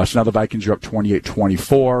 So now the Vikings are up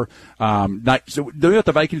 28-24. So you know what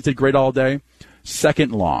the Vikings did great all day?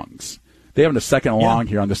 Second longs. They have a 2nd and long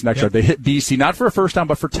here on this next drive. They hit BC, not for a first down,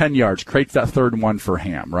 but for 10 yards. Creates that 3rd and 1 for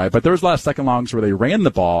Ham, right? But there was a lot of 2nd longs where they ran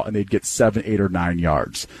the ball and they'd get 7, 8, or 9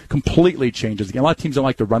 yards. Completely changes. Again, a lot of teams don't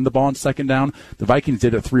like to run the ball on 2nd down. The Vikings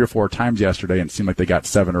did it 3 or 4 times yesterday, and it seemed like they got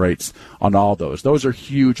 7 or 8s on all those. Those are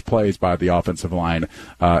huge plays by the offensive line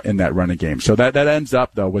in that running game. So that ends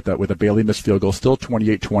up, though, with a Bailey missed field goal, still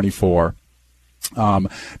 28-24.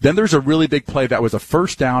 Then there's a really big play that was a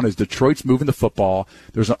first down as Detroit's moving the football.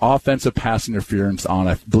 There's an offensive pass interference on,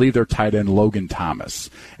 I believe, their tight end, Logan Thomas.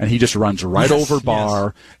 And he just runs right over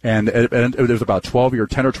Barr, and it was about 10 or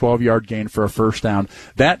 12-yard gain for a first down.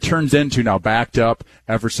 That turns into, now backed up,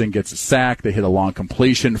 Everson gets a sack. They hit a long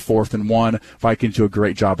completion, 4th and 1. Vikings do a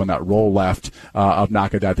great job on that roll left of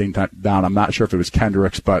knocking that thing down. I'm not sure if it was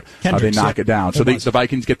Kendricks, but they knock it down. So the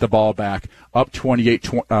Vikings get the ball back up 28,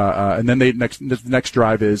 and then the next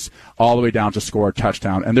drive is all the way down to score a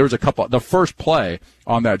touchdown. And there was a couple. The first play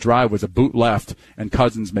on that drive was a boot left, and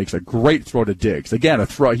Cousins makes a great throw to Diggs. Again, a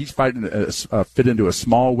throw. He's fighting fit into a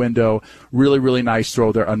small window. Really, really nice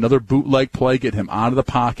throw there. Another bootleg play, get him out of the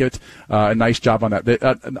pocket. A nice job on that.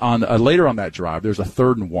 Later on that drive, there's a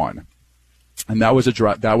 3rd and 1. And that was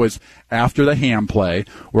that was after the Ham play,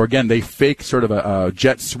 where again they fake sort of a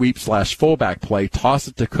jet sweep / fullback play, toss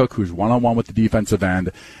it to Cook, who's 1-on-1 with the defensive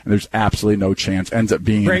end, and there's absolutely no chance. Ends up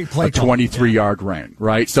being a 23-yard rain,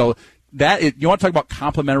 right? So you want to talk about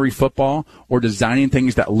complementary football or designing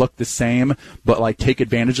things that look the same but like take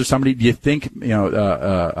advantage of somebody? Do you think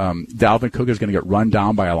Dalvin Cook is going to get run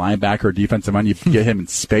down by a linebacker or defensive end? You get him in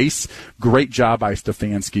space. Great job by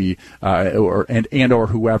Stefanski or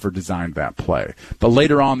whoever designed that play. But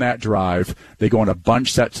later on that drive, they go on a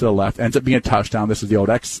bunch set to the left. Ends up being a touchdown. This is the old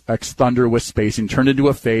ex Thunder with spacing. Turned into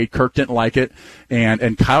a fade. Kirk didn't like it,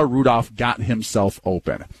 and Kyle Rudolph got himself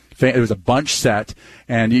open. It was a bunch set,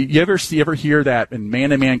 and you ever hear that in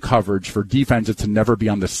man-to-man coverage for defenses to never be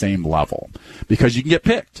on the same level because you can get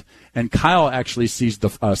picked. And Kyle actually sees a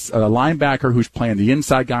linebacker who's playing the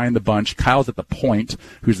inside guy in the bunch. Kyle's at the point,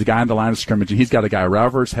 who's the guy on the line of scrimmage, and he's got a guy right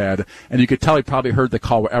over his head. And you could tell he probably heard the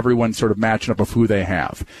call where everyone's sort of matching up of who they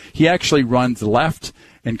have. He actually runs left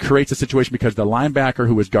and creates a situation because the linebacker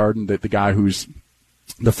who was guarding the guy who's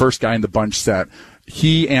the first guy in the bunch set,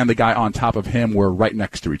 he and the guy on top of him were right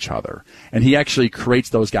next to each other. And he actually creates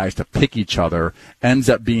those guys to pick each other, ends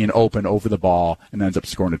up being open over the ball, and ends up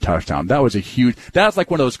scoring a touchdown. That was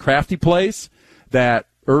like one of those crafty plays that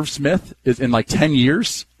Irv Smith is in like 10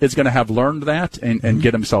 years is going to have learned that and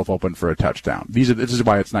get himself open for a touchdown. This is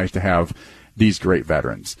why it's nice to have these great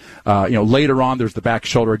veterans. Later on, there's the back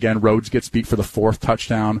shoulder again. Rhodes gets beat for the 4th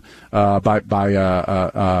touchdown by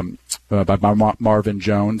Marvin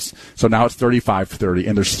Jones. So now it's 35-30,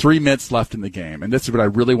 and there's 3 minutes left in the game. And this is what I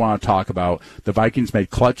really want to talk about. The Vikings made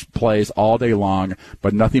clutch plays all day long,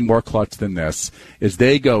 but nothing more clutch than this. Is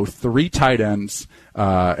they go 3 tight ends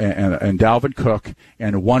and Dalvin Cook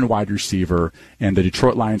and 1 wide receiver, and the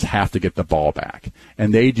Detroit Lions have to get the ball back.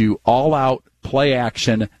 And they do all-out play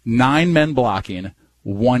action, 9 men blocking,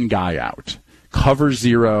 1 guy out. cover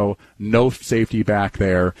zero, no safety back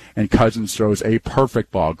there, and Cousins throws a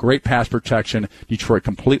perfect ball. Great pass protection. Detroit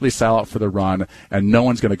completely sell out for the run, and no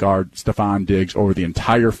one's going to guard Stephon Diggs over the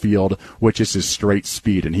entire field, which is his straight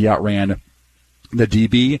speed. And he outran the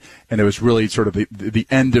DB, and it was really sort of the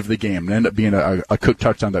end of the game. It ended up being a Cook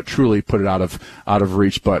touchdown that truly put it out of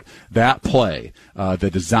reach. But that play, the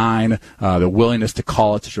design, the willingness to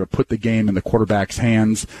call it, to sort of put the game in the quarterback's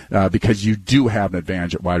hands, because you do have an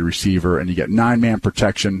advantage at wide receiver, and you get 9-man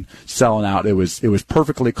protection selling out. It was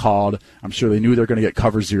perfectly called. I'm sure they knew they were going to get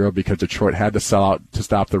cover zero because Detroit had to sell out to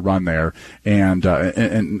stop the run there, and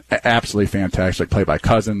absolutely fantastic play by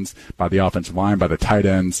Cousins, by the offensive line, by the tight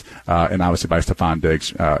ends, and obviously by Stephon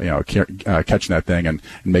Diggs, catching that thing and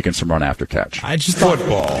making some run after catch. I just thought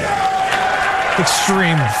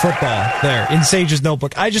extreme football there in Sage's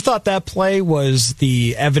notebook. I just thought that play was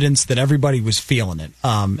the evidence that everybody was feeling it.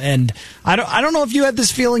 And I don't know if you had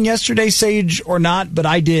this feeling yesterday, Sage, or not, but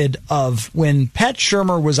I did, of when Pat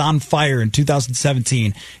Shurmur was on fire in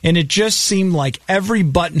 2017, and it just seemed like every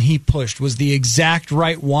button he pushed was the exact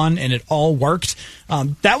right one, and it all worked.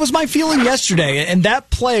 That was my feeling yesterday, and that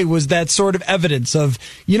play was that sort of evidence of,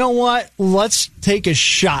 you know what, let's take a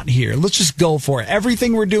shot here. Let's just go for it.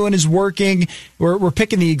 Everything we're doing is working. We're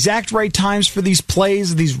picking the exact right times for these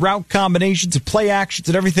plays, these route combinations, and play actions,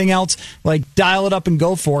 and everything else. Like, dial it up and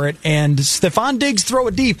go for it. And Stephon Diggs, throw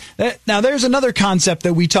it deep. Now, there's another concept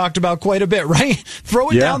that we talked about quite a bit, right? Throw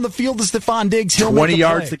it down the field to Stephon Diggs. He'll 20 make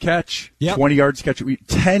yards play. to catch. Yep. 20 yards to catch.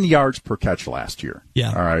 10 yards per catch last year.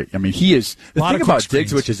 Yeah. All right. I mean, he is. The thing about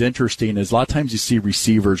Diggs, which is interesting, is a lot of times you see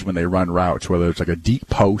receivers when they run routes, whether it's like a deep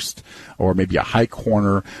post or maybe a high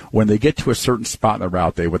corner, when they get to a certain spot in the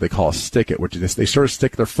route, what they call a stick it, which is they sort of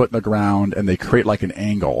stick their foot in the ground and they create like an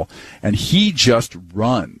angle. And he just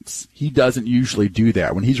runs. He doesn't usually do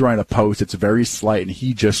that. When he's running a post, it's very slight, and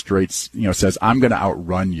he just straight, says, "I'm going to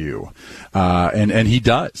outrun you," and he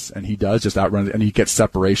does, just outrun, and he gets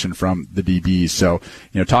separation from the DBs. So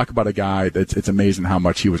talk about a guy it's amazing how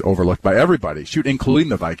much he was overlooked by everybody, including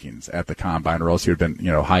the Vikings at the combine, or else he would have been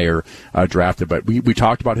higher drafted. But we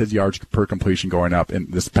talked about his yards per completion going up in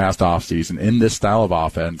this past offseason in this style of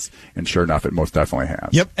offense, and sure enough, it most definitely has.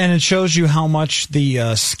 Yep, and it shows you how much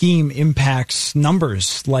the scheme impacts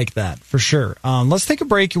numbers like that, for sure. Let's take a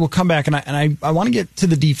break, and we'll come back, and I want to get to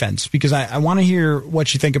the defense, because I want to hear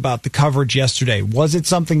what you think about the coverage yesterday. Was it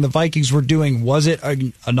something the Vikings were doing? Was it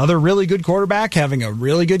another really good quarterback having a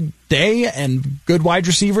really good day and good wide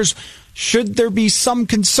receivers? Should there be some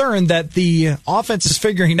concern that the offense is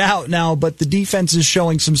figuring it out now, but the defense is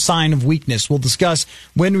showing some sign of weakness? We'll discuss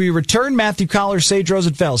when we return. Matthew Collar, Sage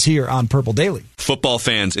Rosenfels here on Purple Daily. Football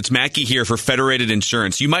fans, it's Mackie here for Federated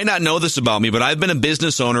Insurance. You might not know this about me, but I've been a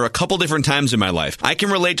business owner a couple different times in my life. I can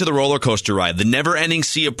relate to the roller coaster ride, the never-ending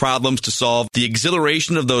sea of problems to solve, the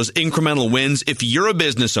exhilaration of those incremental wins. If you're a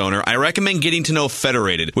business owner, I recommend getting to know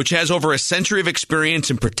Federated, which has over a century of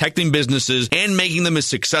experience in protecting businesses and making them as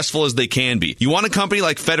successful as they can be. You want a company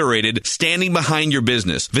like Federated standing behind your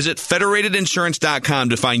business. Visit federatedinsurance.com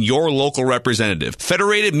to find your local representative.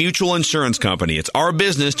 Federated Mutual Insurance Company. It's our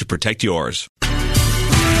business to protect yours.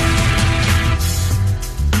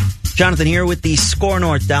 Jonathan here with the Score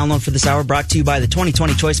North download for this hour, brought to you by the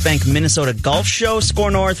 2020 Choice Bank Minnesota Golf Show. Score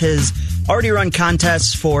North has already run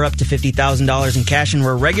contests for up to $50,000 in cash, and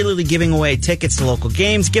we're regularly giving away tickets to local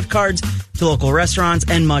games, gift cards to local restaurants,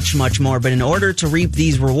 and much, much more. But in order to reap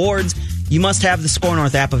these rewards, you must have the Score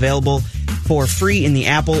North app available for free in the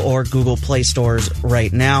Apple or Google Play stores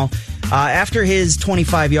right now. After his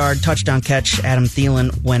 25-yard touchdown catch, Adam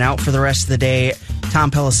Thielen went out for the rest of the day.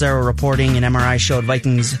 Tom Pelissero reporting an MRI showed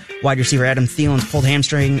Vikings wide receiver Adam Thielen's pulled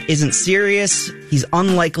hamstring isn't serious. He's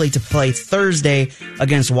unlikely to play Thursday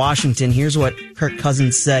against Washington. Here's what Kirk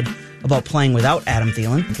Cousins said about playing without Adam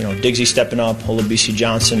Thielen. Diggsy stepping up, Olabisi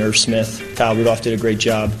Johnson, Irv Smith, Kyle Rudolph did a great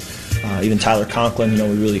job. Even Tyler Conklin,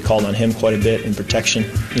 we really called on him quite a bit in protection.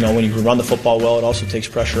 When you run the football well, it also takes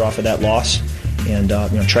pressure off of that loss. And,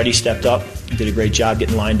 Treddy stepped up, did a great job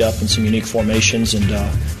getting lined up in some unique formations, and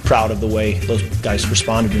proud of the way those guys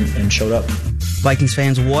responded and showed up. Vikings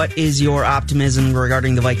fans, what is your optimism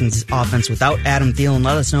regarding the Vikings offense without Adam Thielen?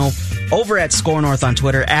 Let us know over at Score North on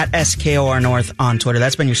Twitter, at SKOR North on Twitter.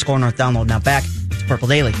 That's been your Score North download. Now back to Purple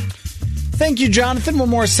Daily. Thank you, Jonathan. One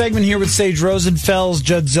more segment here with Sage Rosenfels.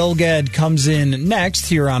 Judd Zulgad comes in next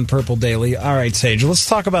here on Purple Daily. All right, Sage, let's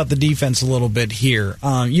talk about the defense a little bit here.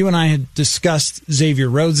 You and I had discussed Xavier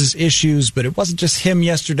Rhodes' issues, but it wasn't just him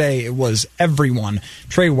yesterday. It was everyone.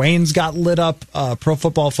 Trey Waynes got lit up. Pro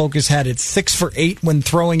Football Focus had it 6 for 8 when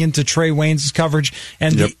throwing into Trey Waynes' coverage,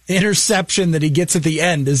 and the interception that he gets at the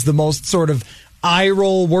end is the most sort of eye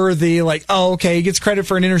roll worthy, like, oh, okay, he gets credit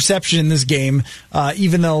for an interception in this game,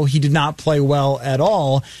 even though he did not play well at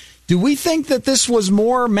all. Do we think that this was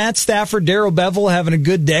more Matt Stafford, Darrell Bevell having a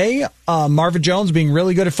good day, Marvin Jones being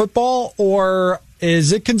really good at football, or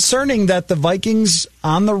is it concerning that the Vikings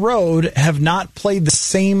on the road have not played the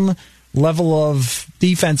same level of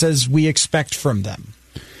defense as we expect from them?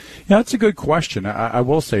 Yeah, that's a good question. I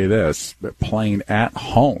will say this, but playing at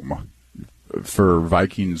home for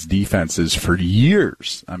Vikings defenses for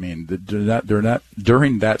years. I mean,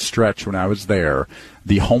 during that stretch when I was there,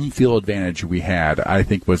 the home field advantage we had, I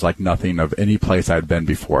think, was like nothing of any place I'd been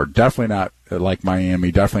before. Definitely not like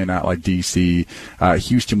Miami, definitely not like D.C.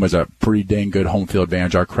 Houston was a pretty dang good home field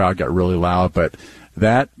advantage. Our crowd got really loud, but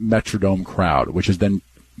that Metrodome crowd, which is then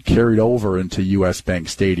carried over into U.S. Bank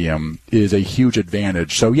Stadium, is a huge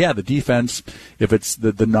advantage. So, yeah, the defense, if it's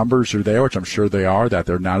the numbers are there, which I'm sure they are, that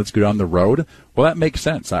they're not as good on the road, well, that makes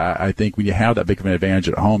sense. I think when you have that big of an advantage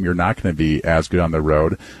at home, you're not going to be as good on the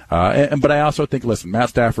road. But I also think, listen, Matt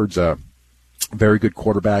Stafford's a very good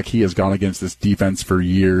quarterback. He has gone against this defense for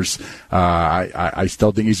years. I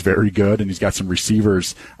still think he's very good, and he's got some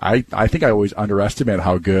receivers. I think I always underestimate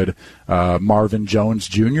how good Marvin Jones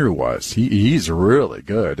Jr. was. He's really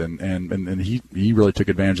good, and he really took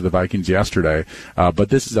advantage of the Vikings yesterday. But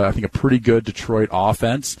this is, I think, a pretty good Detroit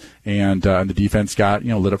offense, and the defense got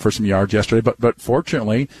lit up for some yards yesterday. But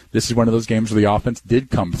fortunately, this is one of those games where the offense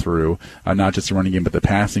did come through, not just the running game but the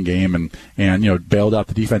passing game, and bailed out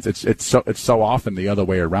the defense. It's so often the other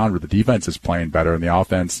way around, where the defense is playing better and the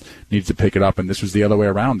offense needs to pick it up, and this was the other way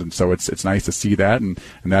around. And so it's nice to see that, and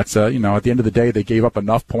that's at the end of the day, they gave up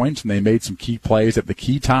enough points and they made some key plays at the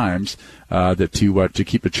key times to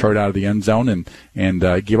keep Detroit out of the end zone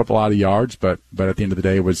and give up a lot of yards, but at the end of the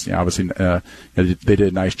day, it was obviously they did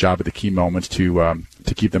a nice job at the key moments to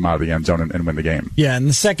keep them out of the end zone and win the game. Yeah, in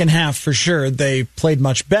the second half, for sure, they played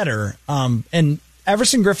much better. And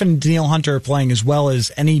Everson Griffin and Danielle Hunter are playing as well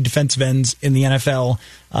as any defensive ends in the NFL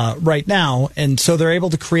right now, and so they're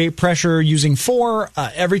able to create pressure using four.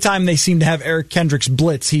 Every time they seem to have Eric Kendricks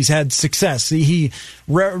blitz, he's had success. He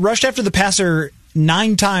rushed after the passer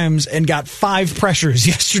 9 times and got 5 pressures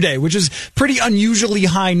yesterday, which is pretty unusually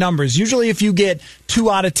high numbers. Usually if you get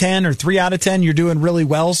 2 out of 10 or 3 out of 10, you're doing really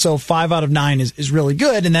well. So 5 out of 9 is really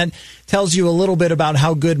good. And that tells you a little bit about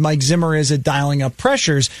how good Mike Zimmer is at dialing up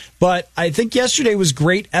pressures. But I think yesterday was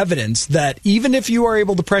great evidence that even if you are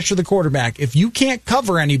able to pressure the quarterback, if you can't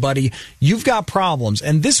cover anybody, you've got problems.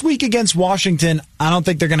 And this week against Washington, I don't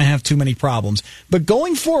think they're going to have too many problems. But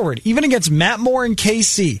going forward, even against Matt Moore and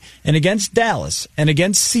KC, and against Dallas, and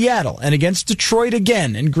against Seattle, and against Detroit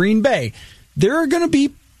again, and Green Bay, there are going to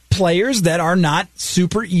be players that are not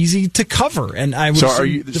super easy to cover. And I would are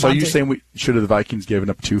you saying should have the Vikings given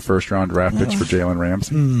up 2 first-round draft picks for Jalen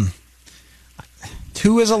Ramsey?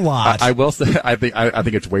 2 is a lot. I will say I think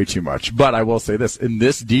it's way too much. But I will say this: in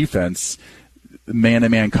this defense,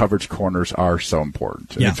 man-to-man coverage corners are so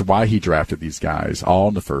important. Yeah. It's why he drafted these guys all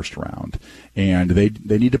in the first round. And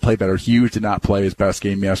they need to play better. Hughes did not play his best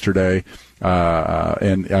game yesterday.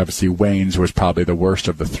 And obviously Waynes was probably the worst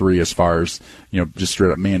of the 3 as far as, just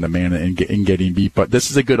straight up man-to-man and getting beat. But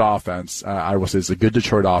this is a good offense. I will say it's a good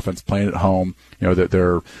Detroit offense playing at home. That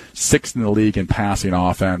they're 6th in the league in passing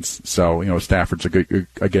offense. So, Stafford's a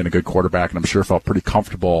good quarterback, and I'm sure felt pretty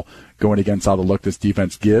comfortable going against all the look this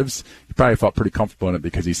defense gives. He probably felt pretty comfortable in it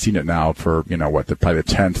because he's seen it now for, probably the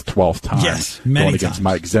 10th, 12th time. Yes, going against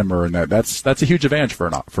Mike Zimmer, and that's a huge advantage for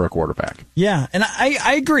a quarterback. Yeah, and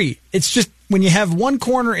I agree. It's just when you have one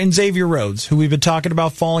corner in Xavier Rhodes, who we've been talking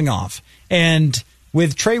about falling off, and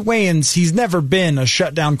with Trey Wayans, he's never been a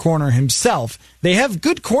shutdown corner himself. They have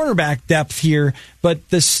good cornerback depth here, but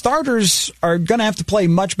the starters are going to have to play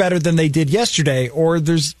much better than they did yesterday, or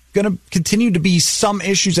there's going to continue to be some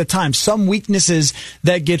issues at times, some weaknesses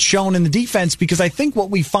that get shown in the defense, because I think what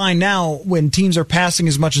we find now when teams are passing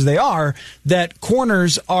as much as they are, that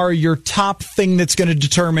corners are your top thing that's going to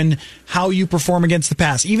determine how you perform against the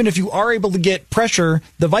pass. Even if you are able to get pressure,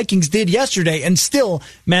 the Vikings did yesterday, and still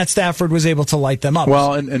Matt Stafford was able to light them up.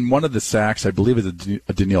 Well, and one of the sacks, I believe it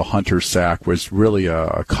a Danielle Hunter sack, was really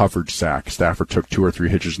a coverage sack. Stafford took 2 or 3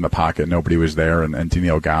 hitches in the pocket. Nobody was there, and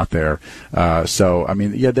Danielle got there. So, I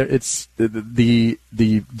mean, yeah, it's the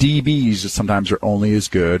the DBs sometimes are only as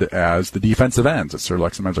good as the defensive ends. It's sort of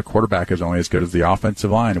like sometimes a quarterback is only as good as the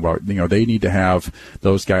offensive line. Well, they need to have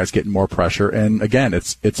those guys getting more pressure. And again,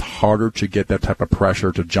 it's harder to get that type of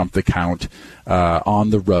pressure to jump the count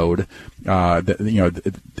on the road,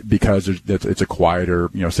 because it's a quieter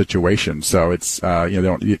situation. So it's you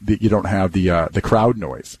don't have the crowd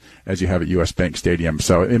noise as you have at US Bank Stadium.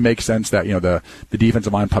 So it makes sense that the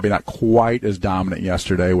defensive line probably not quite as dominant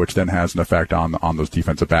yesterday, which then has an effect on those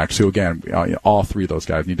defensive backs. So again, all three of those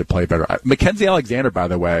guys need to play better. Mackenzie Alexander, by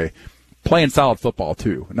the way, playing solid football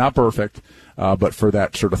too. Not perfect, but for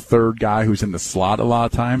that sort of third guy who's in the slot a lot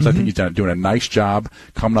of times, I think he's doing a nice job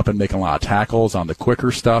coming up and making a lot of tackles on the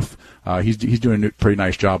quicker stuff. He's doing a pretty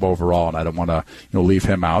nice job overall, and I don't want to leave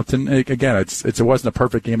him out. And again, it wasn't a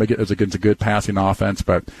perfect game. It was a good passing offense,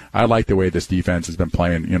 but I like the way this defense has been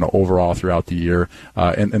playing overall throughout the year.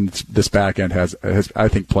 And this back end has I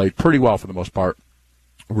think played pretty well for the most part.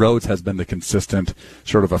 Rhodes has been the consistent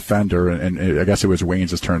sort of offender, and I guess it was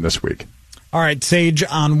Waynes' turn this week. All right, Sage,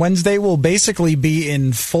 on Wednesday we'll basically be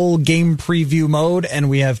in full game preview mode, and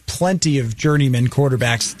we have plenty of journeyman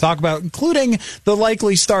quarterbacks to talk about, including the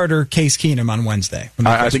likely starter, Case Keenum, on Wednesday.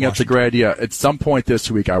 I think that's a great idea. At some point this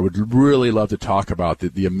week, I would really love to talk about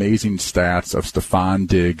the amazing stats of Stephon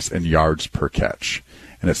Diggs and yards per catch.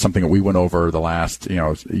 And it's something that we went over the last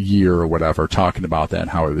year or whatever, talking about that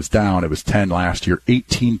and how it was down. It was 10 last year,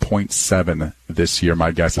 18.7 this year.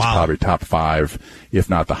 My guess is probably top 5,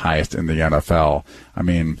 if not the highest in the NFL. I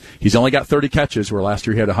mean, he's only got 30 catches, where last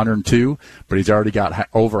year he had 102, but he's already got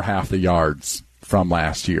over half the yards from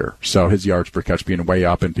last year. So his yards per catch being way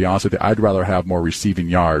up. And to be honest with you, I'd rather have more receiving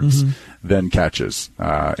yards than catches.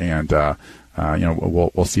 We'll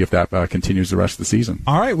see if that continues the rest of the season.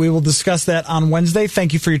 All right, we will discuss that on Wednesday.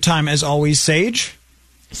 Thank you for your time, as always, Sage.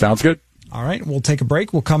 Sounds good. All right, we'll take a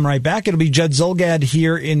break. We'll come right back. It'll be Judd Zulgad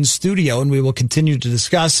here in studio, and we will continue to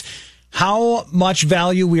discuss how much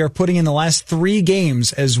value we are putting in the last 3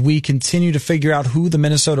 games as we continue to figure out who the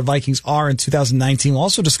Minnesota Vikings are in 2019. We'll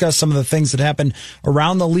also discuss some of the things that happen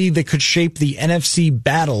around the league that could shape the NFC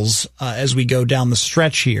battles as we go down the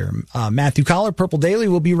stretch here. Matthew Collar, Purple Daily,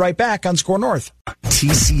 will be right back on Score North.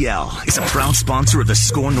 TCL is a proud sponsor of the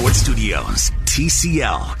Score North Studios.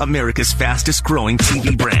 TCL, America's fastest growing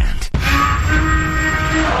TV brand.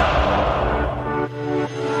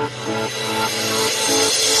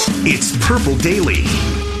 It's Purple Daily.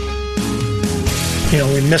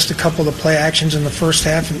 We missed a couple of the play actions in the first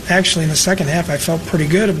half, and actually in the second half I felt pretty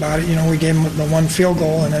good about it. We gave them the one field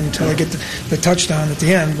goal and then until they get the touchdown at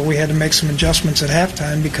the end, but we had to make some adjustments at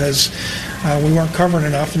halftime because we weren't covering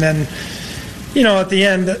enough. And then, at the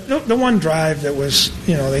end, the one drive that was,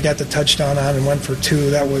 they got the touchdown on and went for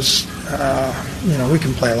 2, that was, we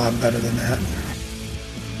can play a lot better than that.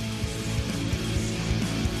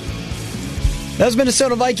 That's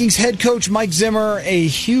Minnesota Vikings head coach Mike Zimmer. A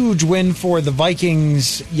huge win for the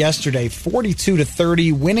Vikings yesterday,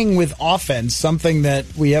 42-30, winning with offense, something that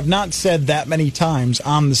we have not said that many times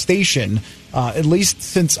on the station, at least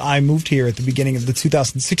since I moved here at the beginning of the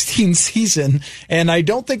 2016 season, and I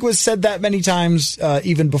don't think it was said that many times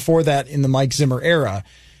even before that in the Mike Zimmer era.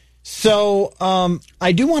 So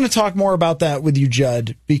I do want to talk more about that with you,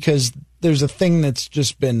 Judd, because there's a thing that's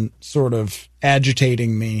just been sort of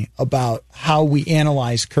agitating me about how we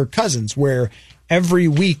analyze Kirk Cousins, where every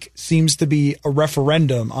week seems to be a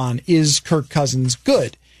referendum on, is Kirk Cousins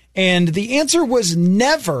good? And the answer was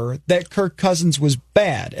never that Kirk Cousins was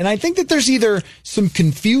bad. And I think that there's either some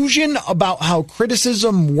confusion about how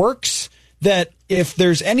criticism works, that if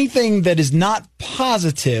there's anything that is not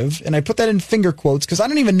positive, and I put that in finger quotes because I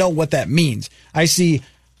don't even know what that means. I see,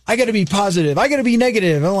 I got to be positive, I got to be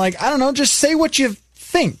negative. I'm like, I don't know, just say what you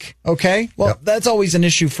think, okay? Well, That's always an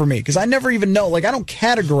issue for me because I never even know, I don't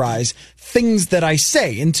categorize things that I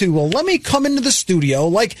say into, let me come into the studio,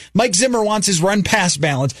 like Mike Zimmer wants his run-pass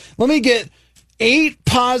balance. Let me get 8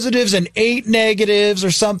 positives and 8 negatives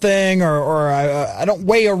or something, or I don't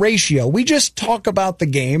weigh a ratio. We just talk about the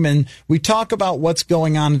game, and we talk about what's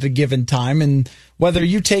going on at a given time, and whether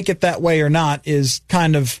you take it that way or not is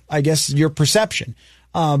kind of, I guess, your perception.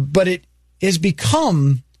 But it has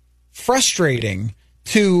become frustrating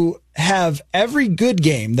to have every good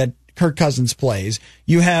game that Kirk Cousins plays,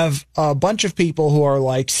 you have a bunch of people who are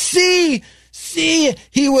like, see,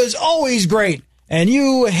 he was always great, and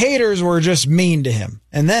you haters were just mean to him.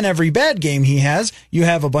 And then every bad game he has, you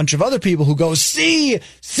have a bunch of other people who go, see,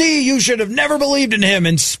 you should have never believed in him,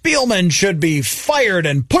 and Spielman should be fired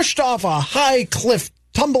and pushed off a high cliff,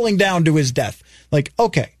 tumbling down to his death. Like,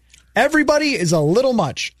 okay, everybody is a little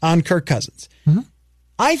much on Kirk Cousins. Mm-hmm.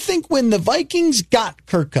 I think when the Vikings got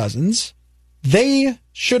Kirk Cousins, they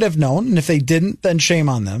should have known, and if they didn't, then shame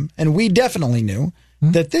on them. And we definitely knew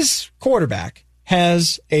that this quarterback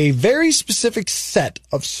has a very specific set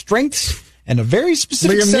of strengths and a very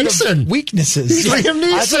specific set of weaknesses. Liam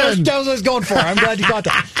Neeson. That's what I was going for. I'm glad you got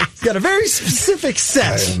that. He's got a very specific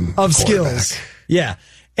set of skills. Yeah.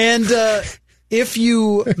 And if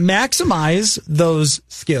you maximize those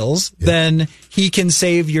skills, then he can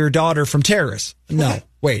save your daughter from terrorists. No,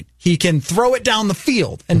 wait. He can throw it down the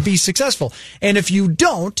field and be successful. And if you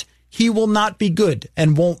don't, he will not be good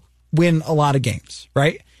and won't win a lot of games,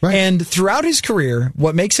 right? And throughout his career,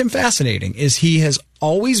 what makes him fascinating is he has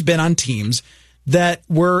always been on teams that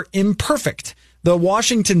were imperfect. The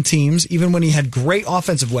Washington teams, even when he had great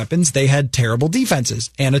offensive weapons, they had terrible defenses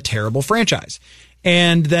and a terrible franchise.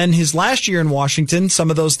 And then his last year in Washington, some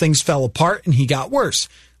of those things fell apart and he got worse.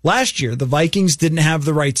 Last year, the Vikings didn't have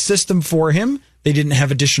the right system for him. They didn't have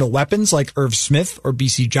additional weapons like Irv Smith or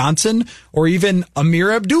B.C. Johnson or even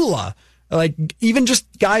Amir Abdullah. Like, even just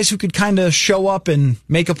guys who could kind of show up and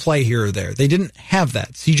make a play here or there. They didn't have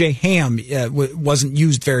that. C.J. Ham wasn't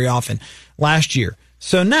used very often last year.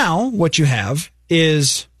 So now what you have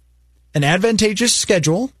is an advantageous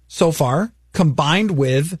schedule so far, combined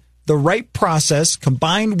with the right process,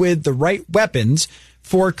 combined with the right weapons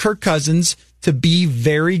for Kirk Cousins to be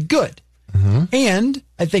very good. And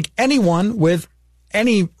I think anyone with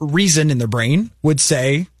any reason in their brain would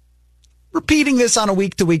say, repeating this on a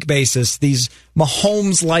week-to-week basis, these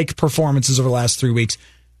Mahomes-like performances over the last 3 weeks,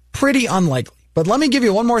 pretty unlikely. But let me give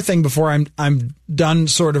you one more thing before I'm done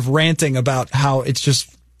sort of ranting about how it's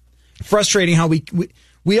just frustrating how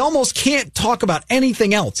we almost can't talk about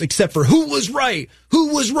anything else except for who was right,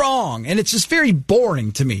 who was wrong. And it's just very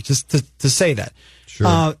boring to me just to say that.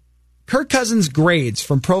 Sure. Kirk Cousins' grades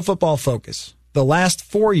from Pro Football Focus, the last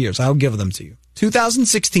 4 years, I'll give them to you.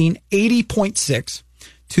 2016, 80.6.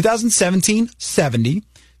 2017, 70.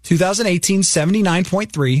 2018,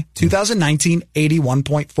 79.3. 2019,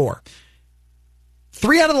 81.4.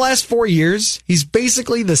 3 out of the last 4 years, he's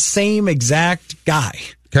basically the same exact guy.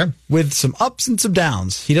 Okay. With some ups and some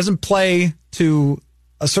downs. He doesn't play to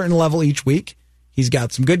a certain level each week. He's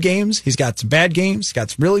got some good games. He's got some bad games. He's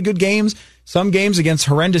got some really good games. Some games against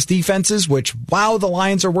horrendous defenses, which, wow, the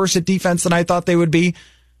Lions are worse at defense than I thought they would be,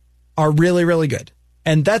 are really, really good.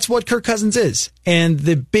 And that's what Kirk Cousins is. And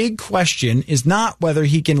the big question is not whether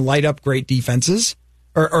he can light up great defenses,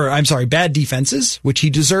 bad defenses, which he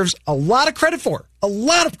deserves a lot of credit for. A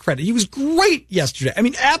lot of credit. He was great yesterday. I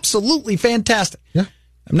mean, absolutely fantastic. Yeah.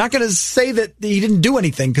 I'm not going to say that he didn't do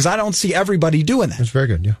anything because I don't see everybody doing that. It's very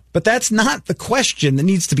good, yeah. But that's not the question that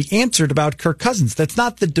needs to be answered about Kirk Cousins. That's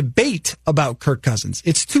not the debate about Kirk Cousins.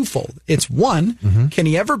 It's twofold. It's one, can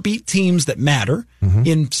he ever beat teams that matter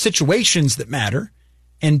in situations that matter?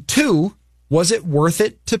 And two, was it worth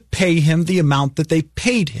it to pay him the amount that they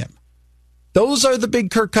paid him? Those are the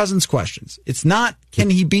big Kirk Cousins questions. It's not,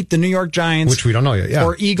 can he beat the New York Giants? Which we don't know yet, yeah.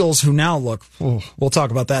 Or Eagles, who now look, we'll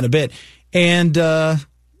talk about that in a bit. And the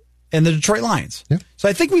Detroit Lions. Yeah. So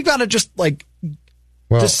I think we've got to just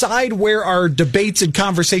decide where our debates and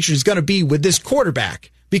conversation is going to be with this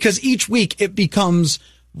quarterback, because each week it becomes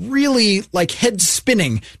really like head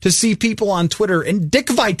spinning to see people on Twitter, and Dick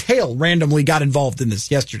Vitale randomly got involved in this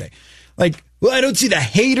yesterday. Like, well, I don't see the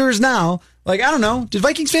haters now. Like, I don't know. Did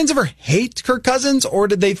Vikings fans ever hate Kirk Cousins, or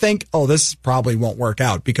did they think, oh, this probably won't work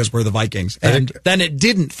out because we're the Vikings? And then it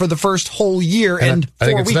didn't for the first whole year and 4 weeks. I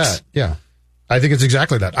think it's that. Yeah. I think it's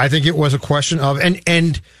exactly that. I think it was a question of,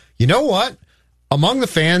 and you know what? Among the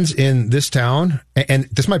fans in this town, and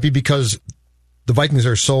this might be because the Vikings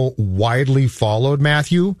are so widely followed,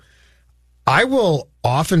 Matthew, I will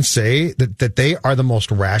often say that they are the most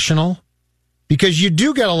rational, because you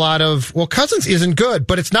do get a lot of, well, Cousins isn't good,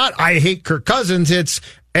 but it's not, I hate Kirk Cousins.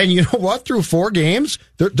 And you know what? Through 4 games,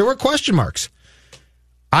 there were question marks.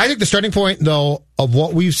 I think the starting point, though, of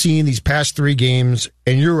what we've seen these past 3 games,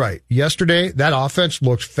 and you're right, yesterday, that offense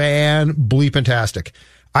looked fan-bleep-tastic.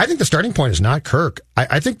 I think the starting point is not Kirk.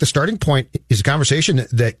 I think the starting point is a conversation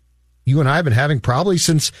that you and I have been having probably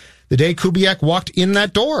since the day Kubiak walked in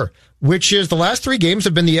that door, which is the last 3 games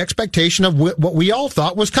have been the expectation of what we all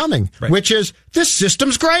thought was coming, which is this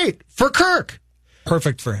system's great for Kirk.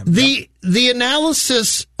 Perfect for him. The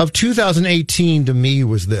analysis of 2018 to me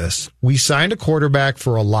was this. We signed a quarterback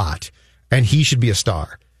for a lot, and he should be a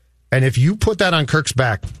star. And if you put that on Kirk's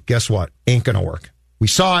back, guess what? Ain't going to work. We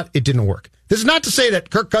saw it. It didn't work. This is not to say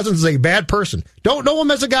that Kirk Cousins is a bad person. Don't know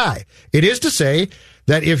him as a guy. It is to say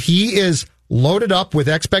that if he is loaded up with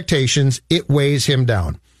expectations, it weighs him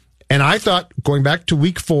down. And I thought, going back to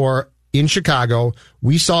week 4 in Chicago,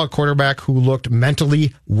 we saw a quarterback who looked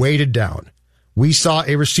mentally weighted down. We saw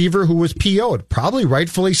a receiver who was PO'd, probably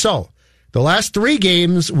rightfully so. The last 3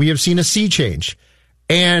 games, we have seen a sea change.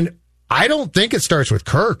 And I don't think it starts with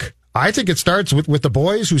Kirk. I think it starts with the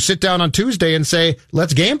boys who sit down on Tuesday and say,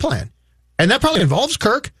 let's game plan. And that probably involves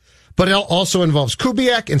Kirk, but it also involves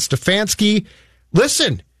Kubiak and Stefanski.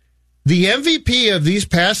 Listen, the MVP of these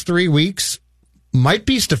past 3 weeks might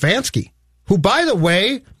be Stefanski, who, by the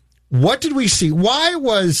way, what did we see? Why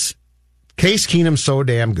was Case Keenum so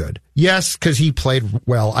damn good? Yes, because he played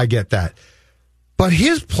well. I get that. But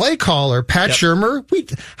his play caller, Pat Shurmur,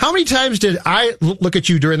 how many times did I look at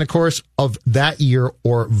you during the course of that year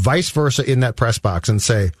or vice versa in that press box and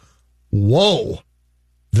say, whoa,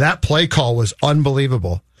 that play call was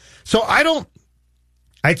unbelievable. So I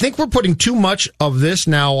think we're putting too much of this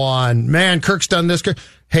now on, man, Kirk's done this.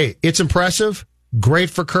 Hey, it's impressive.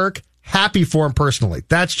 Great for Kirk. Happy for him personally.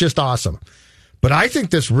 That's just awesome. But I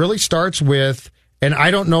think this really starts with, and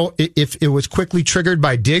I don't know if it was quickly triggered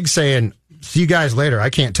by Diggs saying, see you guys later, I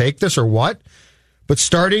can't take this or what, but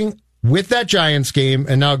starting with that Giants game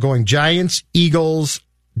and now going Giants, Eagles,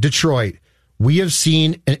 Detroit, we have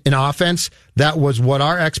seen an offense that was what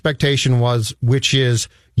our expectation was, which is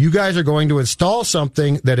you guys are going to install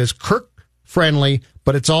something that is Kirk-friendly,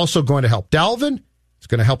 but it's also going to help Dalvin. It's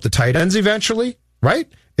going to help the tight ends eventually,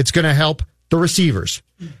 right? It's going to help the receivers.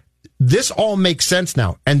 This all makes sense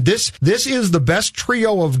now. And this is the best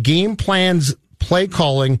trio of game plans, play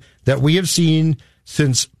calling that we have seen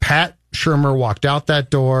since Pat Shurmur walked out that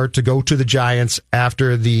door to go to the Giants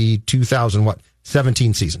after the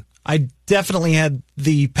 2017 season. I definitely had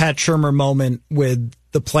the Pat Shurmur moment with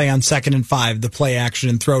the play on 2nd and 5, the play action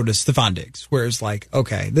and throw to Stephon Diggs, where it's like,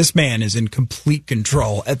 okay, this man is in complete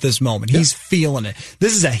control at this moment. Yeah. He's feeling it.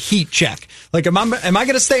 This is a heat check. Like, am I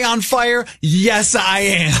going to stay on fire? Yes, I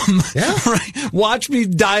am. Yeah. Right? Watch me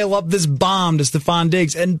dial up this bomb to Stephon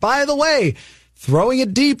Diggs. And by the way, throwing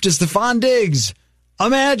it deep to Stephon Diggs.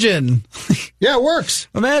 Imagine. Yeah, it works.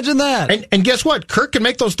 Imagine that. And guess what? Kirk can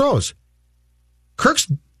make those throws.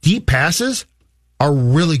 Kirk's deep passes are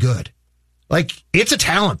really good. Like, it's a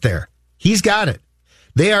talent there. He's got it.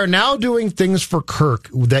 They are now doing things for Kirk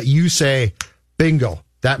that you say, bingo,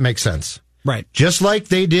 that makes sense. Right. Just like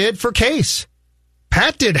they did for Case.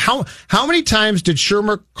 Pat did. How many times did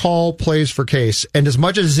Shurmur call plays for Case? And as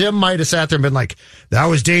much as Zim might have sat there and been like, that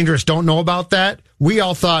was dangerous, don't know about that, we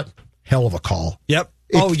all thought, hell of a call. Yep.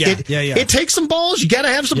 It takes some balls. You got to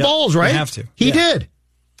have some balls, right? You have to. He did.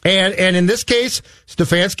 And in this case,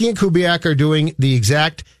 Stefanski and Kubiak are doing the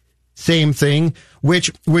exact same thing,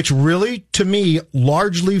 which really, to me,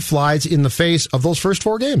 largely flies in the face of those first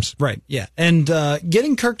 4 games. Right, yeah. And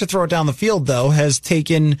getting Kirk to throw it down the field, though, has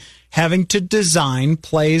taken having to design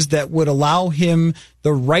plays that would allow him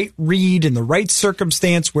the right read in the right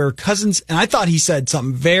circumstance where Cousins, and I thought he said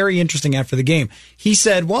something very interesting after the game. He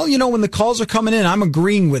said, well, when the calls are coming in, I'm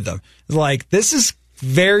agreeing with them. Like, this is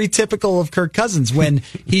very typical of Kirk Cousins when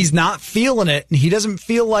he's not feeling it and he doesn't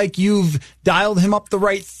feel like you've dialed him up the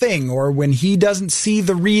right thing, or when he doesn't see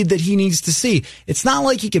the read that he needs to see. It's not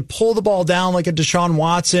like he could pull the ball down like a Deshaun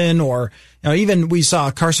Watson, or even we saw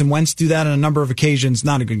Carson Wentz do that on a number of occasions.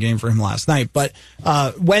 Not a good game for him last night, but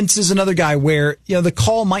Wentz is another guy where the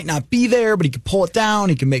call might not be there, but he can pull it down,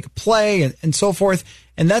 he can make a play, and so forth.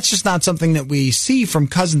 And that's just not something that we see from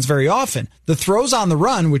Cousins very often. The throws on the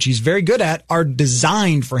run, which he's very good at, are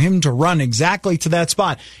designed for him to run exactly to that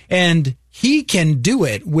spot. And he can do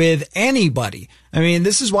it with anybody. I mean,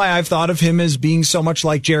 this is why I've thought of him as being so much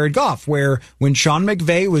like Jared Goff, where when Sean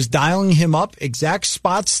McVay was dialing him up exact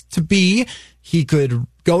spots to be, he could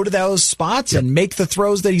go to those spots and make the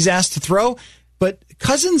throws that he's asked to throw. But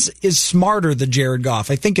Cousins is smarter than Jared Goff,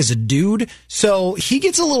 I think, as a dude. So he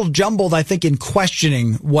gets a little jumbled, I think, in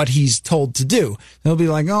questioning what he's told to do. He'll be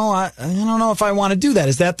like, I don't know if I want to do that.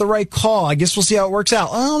 Is that the right call? I guess we'll see how it works out.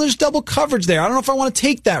 Oh, there's double coverage there. I don't know if I want to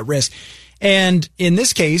take that risk. And in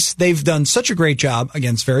this case, they've done such a great job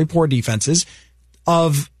against very poor defenses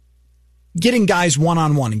of getting guys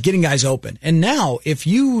one-on-one and getting guys open. And now, if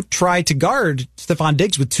you try to guard Stephon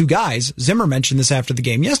Diggs with 2 guys, Zimmer mentioned this after the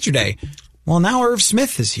game yesterday, well, now Irv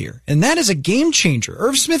Smith is here, and that is a game changer.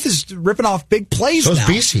 Irv Smith is ripping off big plays now.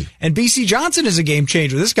 So is BC. And BC Johnson is a game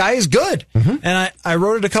changer. This guy is good. Mm-hmm. And I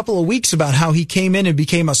wrote it a couple of weeks about how he came in and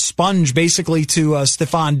became a sponge basically to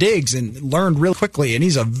Stephon Diggs and learned real quickly. And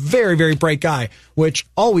he's a very, very bright guy, which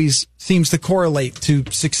always seems to correlate to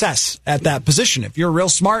success at that position. If you're real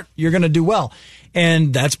smart, you're going to do well.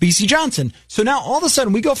 And that's BC Johnson. So now all of a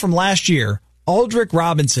sudden we go from last year, Aldrick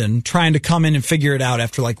Robinson trying to come in and figure it out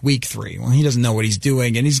after like week 3. Well, he doesn't know what he's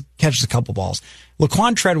doing, and he catches a couple balls.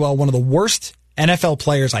 Laquan Treadwell, one of the worst NFL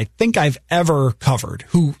players I think I've ever covered,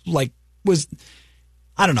 who like was,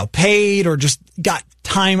 I don't know, paid or just got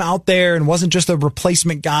time out there and wasn't just a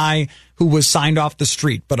replacement guy who was signed off the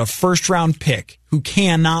street, but a first-round pick who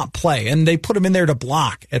cannot play. And they put him in there to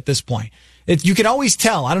block at this point. You can always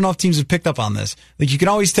tell. I don't know if teams have picked up on this. Like, you can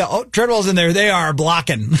always tell, oh, Treadwell's in there. They are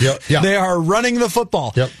blocking. Yep. They are running the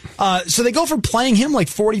football. Yep. So they go from playing him like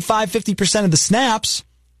 45, 50% of the snaps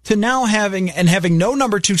to now having no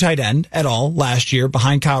number 2 tight end at all last year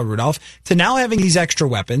behind Kyle Rudolph, to now having these extra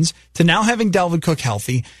weapons, to now having Dalvin Cook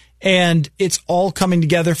healthy. And it's all coming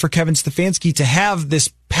together for Kevin Stefanski to have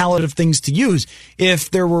this palette of things to use.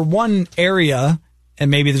 If there were one area, and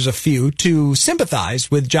maybe there's a few, to sympathize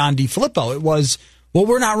with John DeFilippo, it was, well,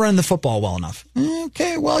 we're not running the football well enough.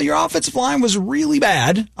 Okay, well, your offensive line was really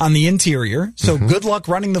bad on the interior, so good luck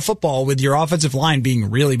running the football with your offensive line being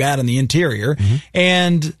really bad on the interior.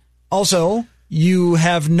 And also, you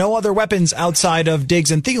have no other weapons outside of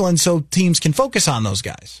Diggs and Thielen, so teams can focus on those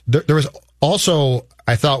guys. There was also,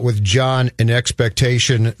 I thought, with John, an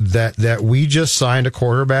expectation that we just signed a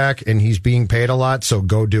quarterback and he's being paid a lot, so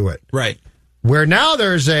go do it. Right. Where now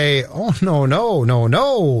there's no,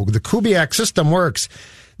 the Kubiak system works.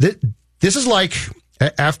 This is like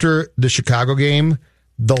after the Chicago game,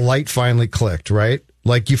 the light finally clicked, right?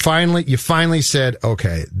 Like you finally said,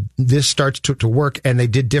 okay, this starts to work, and they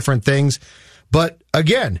did different things. But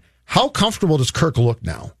again, how comfortable does Kirk look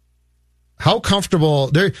now? How comfortable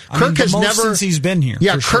Kirk has never, since he's been here.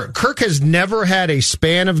 Yeah, Kirk has never had a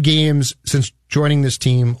span of games since joining this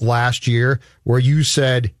team last year where you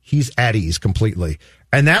said he's at ease completely.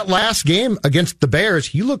 And that last game against the Bears,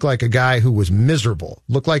 he looked like a guy who was miserable,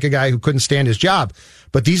 looked like a guy who couldn't stand his job.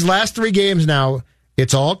 But these last 3 games now,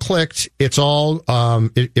 it's all clicked. It's all,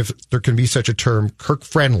 if there can be such a term, Kirk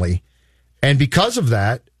friendly. And because of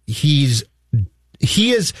that, he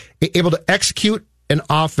is able to execute an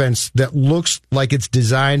offense that looks like it's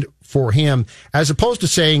designed for him, as opposed to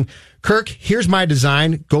saying, Kirk, here's my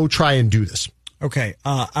design, go try and do this. Okay,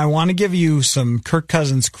 I want to give you some Kirk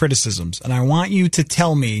Cousins criticisms, and I want you to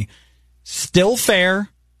tell me, still fair,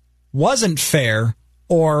 wasn't fair,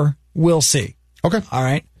 or we'll see. Okay. All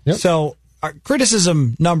right? Yep. So,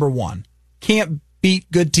 criticism number 1, can't beat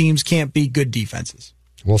good teams, can't beat good defenses.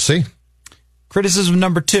 We'll see. Criticism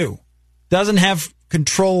number 2, doesn't have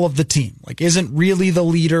control of the team, like isn't really the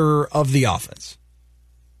leader of the offense.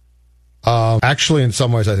 Actually, in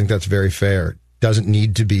some ways, I think that's very fair. Doesn't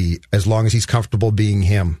need to be, as long as he's comfortable being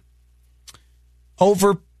him.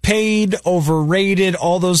 Overpaid, overrated,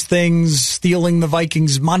 all those things, stealing the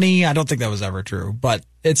Vikings' money. I don't think that was ever true, but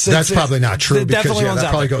that's probably not true, because that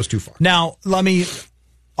probably goes too far. Now, let me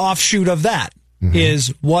offshoot of that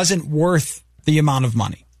is wasn't worth the amount of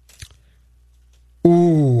money.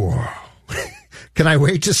 Ooh. Can I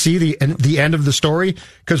wait to see the end of the story?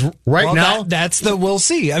 Because now we'll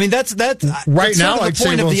see. I mean, that's right now sort of the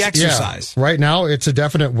point of the exercise. Yeah, right now, it's a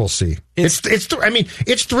definite we'll see. It's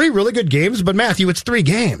 3 really good games, but Matthew, it's 3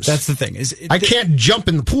 games. That's the thing. I can't jump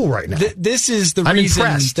in the pool right now. This is the reason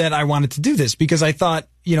that I wanted to do this, because I thought,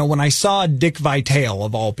 when I saw Dick Vitale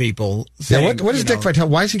of all people, saying, what is Dick Vitale?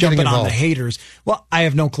 Why is he getting involved? On the haters? Well, I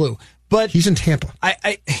have no clue. But he's in Tampa.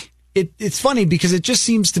 It's funny because it just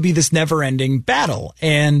seems to be this never-ending battle,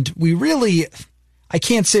 and I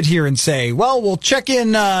can't sit here and say, well, we'll check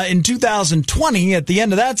in 2020 at the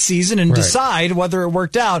end of that season and decide whether it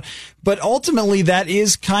worked out. But ultimately, that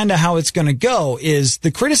is kind of how it's going to go, is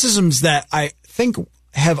the criticisms that I think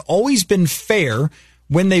have always been fair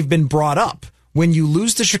when they've been brought up. When you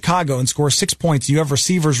lose to Chicago and score 6 points, you have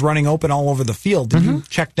receivers running open all over the field, and you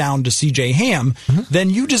check down to C.J. Ham, then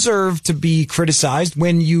you deserve to be criticized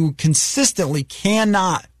when you consistently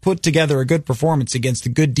cannot put together a good performance against a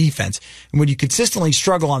good defense, and when you consistently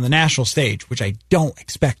struggle on the national stage, which I don't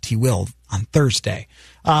expect he will on Thursday.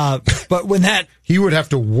 But when that... He would have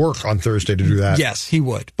to work on Thursday to do that. Yes, he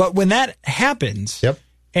would. But when that happens,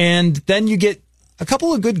 and then you get a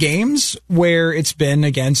couple of good games where it's been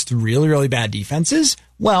against really, really bad defenses,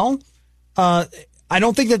 well, I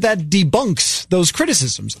don't think that debunks those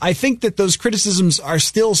criticisms. I think that those criticisms are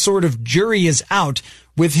still sort of jury is out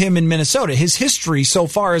with him in Minnesota. His history so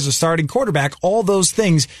far as a starting quarterback, all those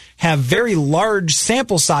things have very large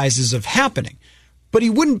sample sizes of happening. But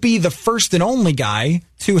he wouldn't be the first and only guy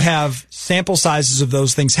to have sample sizes of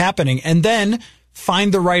those things happening and then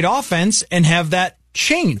find the right offense and have that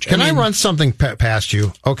change. Can I run something past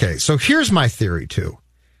you? Okay, so here's my theory, too.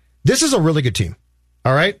 This is a really good team,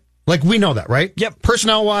 all right? Like, we know that, right? Yep.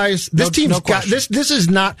 Personnel-wise, this team's got this. This is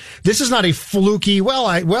not a fluky.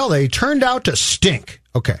 Well, they turned out to stink.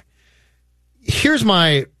 Okay. Here's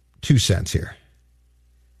my 2 cents here,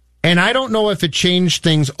 and I don't know if it changed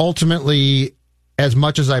things ultimately as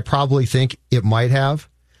much as I probably think it might have.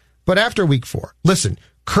 But after week 4, listen,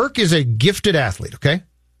 Kirk is a gifted athlete, okay?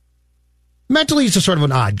 Mentally, he's a sort of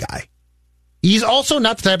an odd guy. He's also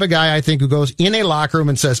not the type of guy, I think, who goes in a locker room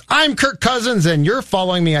and says, I'm Kirk Cousins and you're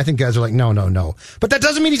following me. I think guys are like, no. But that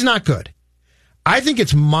doesn't mean he's not good. I think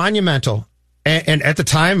it's monumental. And at the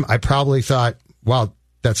time, I probably thought, wow,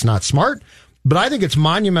 that's not smart. But I think it's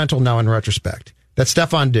monumental now in retrospect that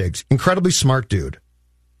Stefon Diggs, incredibly smart dude,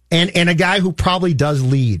 and a guy who probably does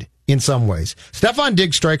lead in some ways. Stefon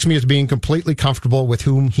Diggs strikes me as being completely comfortable with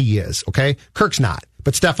whom he is, okay? Kirk's not,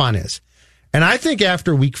 but Stefon is. And I think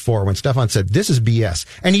after week 4, when Stefon said, this is BS,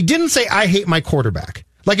 and he didn't say, I hate my quarterback.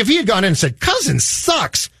 Like if he had gone in and said, Cousins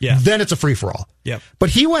sucks, then it's a free-for-all. Yep. But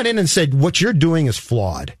he went in and said, what you're doing is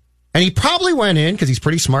flawed. And he probably went in, because he's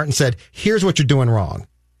pretty smart, and said, here's what you're doing wrong.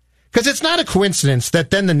 Because it's not a coincidence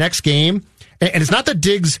that then the next game, and it's not that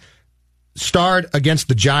Diggs starred against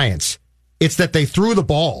the Giants, it's that they threw the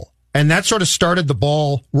ball. And that sort of started the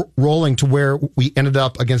ball rolling to where we ended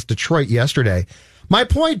up against Detroit yesterday. My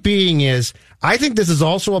point being is, I think this is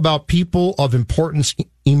also about people of importance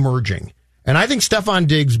emerging. And I think Stefon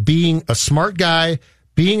Diggs being a smart guy,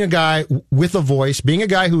 being a guy with a voice, being a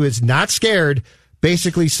guy who is not scared,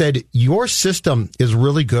 basically said, your system is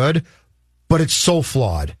really good, but it's so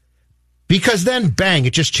flawed. Because then, bang,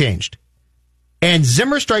 it just changed. And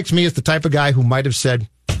Zimmer strikes me as the type of guy who might have said,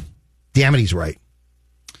 damn it, he's right.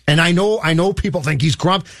 And I know people think he's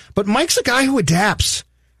grump, but Mike's a guy who adapts.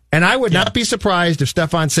 And I would not be surprised if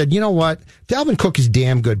Stefon said, you know what, Dalvin Cook is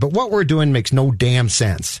damn good, but what we're doing makes no damn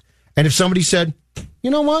sense. And if somebody said, you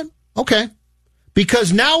know what, okay.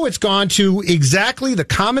 Because now it's gone to exactly the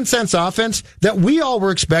common sense offense that we all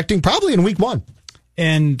were expecting probably in week 1.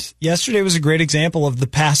 And yesterday was a great example of the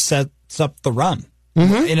pass sets up the run.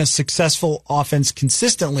 Mm-hmm. In a successful offense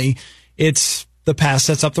consistently, it's the pass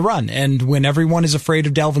sets up the run. And when everyone is afraid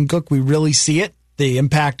of Dalvin Cook, we really see it. The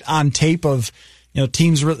impact on tape of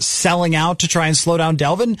teams selling out to try and slow down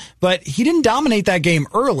Dalvin. But he didn't dominate that game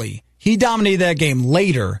early. He dominated that game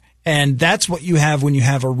later. And that's what you have when you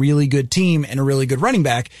have a really good team and a really good running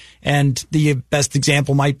back. And the best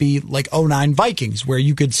example might be like 09 Vikings, where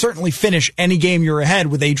you could certainly finish any game you're ahead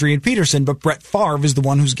with Adrian Peterson, but Brett Favre is the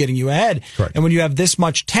one who's getting you ahead. Correct. And when you have this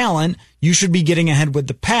much talent, you should be getting ahead with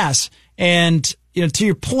the pass. And, to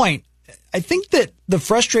your point, I think that the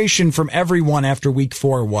frustration from everyone after week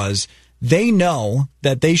 4 was they know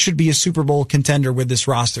that they should be a Super Bowl contender with this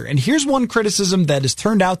roster. And here's one criticism that has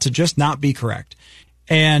turned out to just not be correct.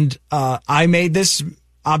 And I made this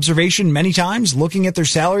observation many times looking at their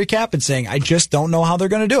salary cap and saying, I just don't know how they're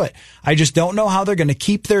going to do it. I just don't know how they're going to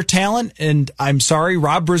keep their talent. And I'm sorry,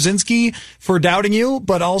 Rob Brzezinski, for doubting you,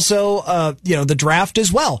 but also, the draft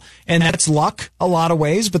as well. And that's luck a lot of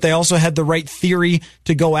ways, but they also had the right theory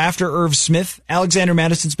to go after Irv Smith. Alexander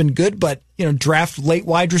Madison's been good, but draft late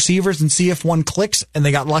wide receivers and see if one clicks. And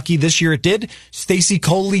they got lucky this year. It did. Stacey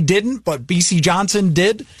Coley didn't, but BC Johnson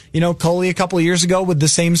did. Coley a couple of years ago with the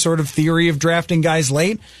same sort of theory of drafting guys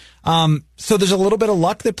late. So there's a little bit of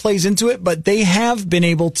luck that plays into it, but they have been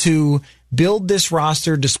able to build this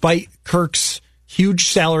roster despite Kirk's huge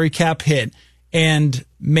salary cap hit and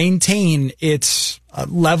maintain its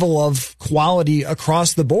level of quality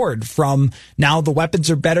across the board. From now the weapons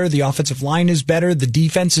are better, the offensive line is better, the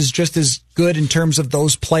defense is just as good in terms of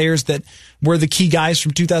those players that were the key guys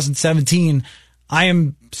from 2017. I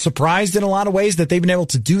am surprised in a lot of ways that they've been able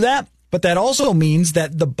to do that. But that also means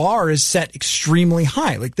that the bar is set extremely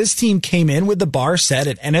high. Like, this team came in with the bar set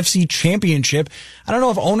at NFC Championship. I don't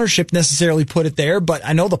know if ownership necessarily put it there, but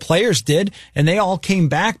I know the players did, and they all came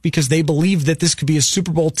back because they believed that this could be a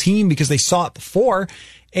Super Bowl team because they saw it before,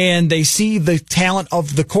 and they see the talent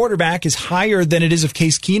of the quarterback is higher than it is of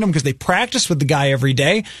Case Keenum because they practice with the guy every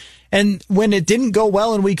day. And when it didn't go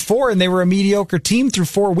well in week 4 and they were a mediocre team through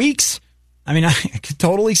 4 weeks, I mean, I could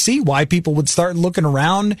totally see why people would start looking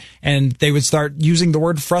around and they would start using the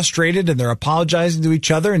word frustrated and they're apologizing to each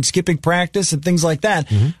other and skipping practice and things like that.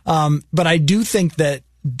 Mm-hmm. But I do think that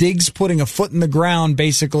Diggs putting a foot in the ground,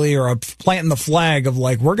 basically, or planting the flag of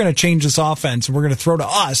like, we're going to change this offense and we're going to throw to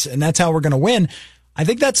us and that's how we're going to win. I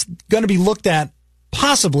think that's going to be looked at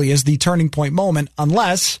possibly as the turning point moment,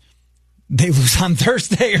 unless they lose on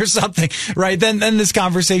Thursday or something, right? Then this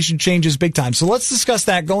conversation changes big time. So let's discuss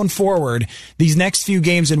that going forward, these next few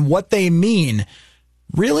games and what they mean.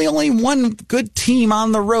 Really only one good team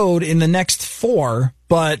on the road in the next 4,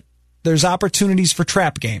 but there's opportunities for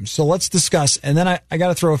trap games. So let's discuss. And then I got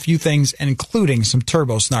to throw a few things, and including some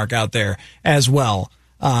turbo snark out there as well.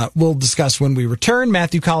 We'll discuss when we return.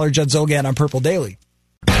 Matthew Collar, Judd Zulgad on Purple Daily.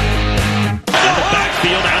 In the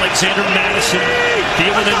backfield, Alexander Madison,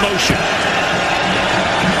 feeling in motion.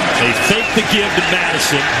 give to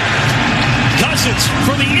Madison. Cousins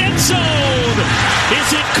for the end zone. Is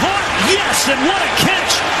it caught? Yes, and what a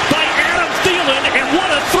catch by Adam Thielen, and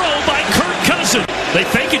what a throw by Kirk Cousins. They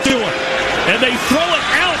fake it to him, and they throw it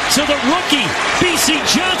out to the rookie, B.C.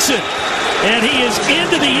 Johnson, and he is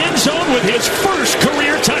into the end zone with his first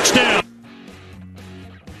career touchdown.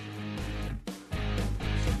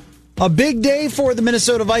 A big day for the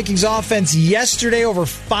Minnesota Vikings offense yesterday, over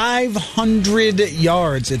 500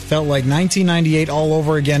 yards. It felt like 1998 all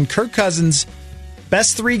over again. Kirk Cousins,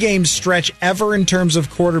 best 3-game stretch ever in terms of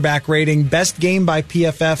quarterback rating. Best game by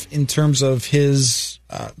PFF in terms of his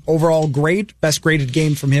overall grade. Best graded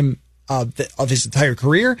game from him of his entire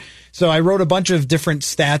career. So I wrote a bunch of different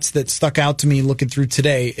stats that stuck out to me looking through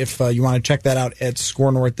today. If you want to check that out at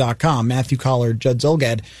scorenorth.com, Matthew Collar, Judd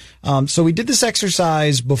Zolgad. So we did this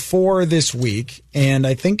exercise before this week, and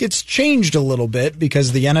I think it's changed a little bit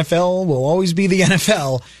because the NFL will always be the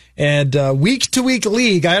NFL. And week-to-week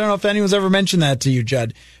league, I don't know if anyone's ever mentioned that to you,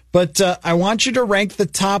 Judd, but I want you to rank the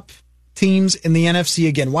top teams in the NFC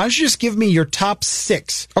again. Why don't you just give me your top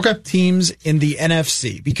 6 teams in the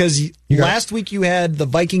NFC? Because last week you had the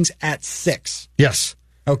Vikings at 6. Yes.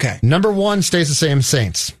 Okay. Number 1 stays the same,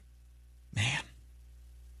 Saints. Man.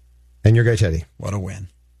 And your guy, Teddy. What a win.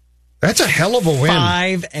 That's a hell of a win.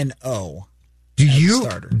 5-0.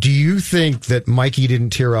 Do you think that Mikey didn't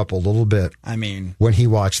tear up a little bit? I mean, when he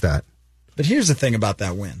watched that. But here's the thing about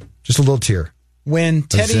that win. Just a little tear. When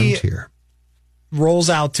Teddy rolls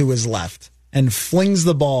out to his left and flings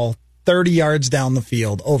the ball 30 yards down the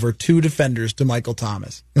field over 2 defenders to Michael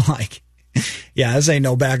Thomas. Like, yeah, this ain't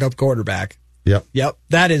no backup quarterback. Yep.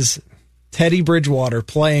 That is Teddy Bridgewater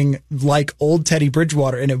playing like old Teddy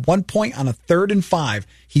Bridgewater. And at one point on a 3rd and 5,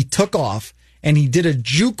 he took off and he did a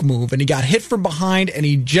juke move and he got hit from behind and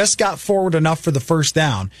he just got forward enough for the first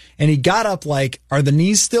down. And he got up like, are the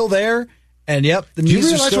knees still there? And yep, the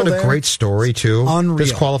knees are still there. Do you realize what a great story, too, Unreal.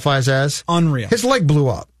 This qualifies as? Unreal. His leg blew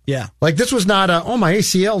up. Yeah. Like, this was not my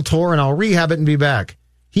ACL tore and I'll rehab it and be back.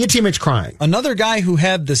 He had teammates crying. Another guy who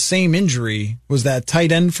had the same injury was that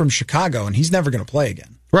tight end from Chicago, and he's never going to play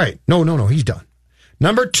again. Right. No, he's done.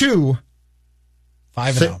 Number 2.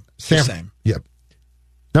 5-0. Same. Yep.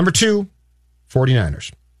 Number 2,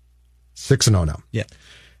 49ers. 6-0 now. Yeah.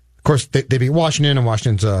 Of course, they beat Washington, and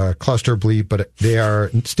Washington's a cluster bleep, but they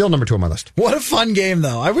are still number 2 on my list. What a fun game,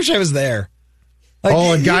 though. I wish I was there. Like,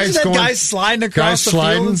 and guys sliding across the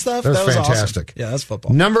field and stuff. That was Awesome. fantastic. Yeah, that's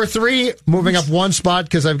football. Number 3, moving up 1 spot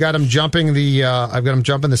because I've got them jumping the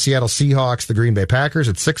Seattle Seahawks, the Green Bay Packers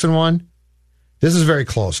at 6-1. This is very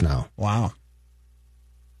close now. Wow.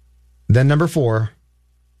 Then number 4,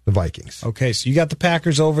 the Vikings. Okay, so you got the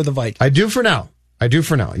Packers over the Vikings. I do for now,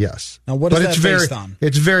 yes. Now, what is that based on?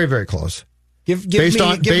 It's very, very close. Give me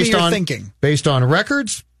your thinking. Based on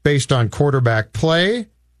records, based on quarterback play,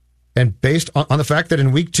 and based on the fact that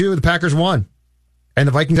in week 2, the Packers won. And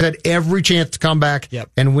the Vikings had every chance to come back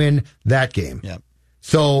and win that game. Yep.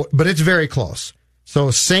 So, but it's very close.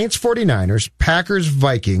 So Saints, 49ers, Packers,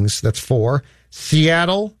 Vikings, that's 4.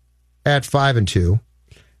 Seattle at 5-2.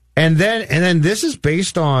 And then this is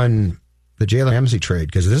based on the Jalen Ramsey trade,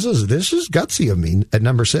 because this is gutsy of me at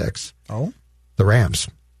number 6. Oh? The Rams.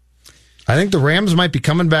 I think the Rams might be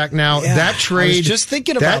coming back now. Yeah, that trade, I was just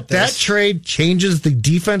thinking about that trade changes the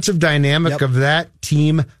defensive dynamic of that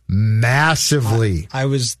team massively. I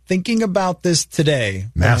was thinking about this today.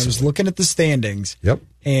 When I was looking at the standings. Yep.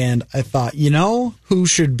 And I thought, who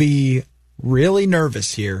should be really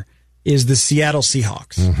nervous here is the Seattle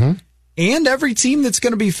Seahawks. Mm-hmm. And every team that's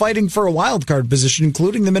going to be fighting for a wild card position,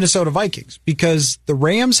 including the Minnesota Vikings, because the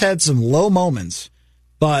Rams had some low moments,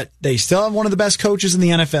 but they still have one of the best coaches in the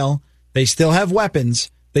NFL. They still have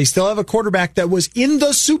weapons. They still have a quarterback that was in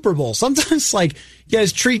the Super Bowl. Sometimes, you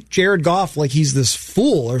guys treat Jared Goff like he's this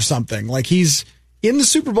fool or something. Like he's in the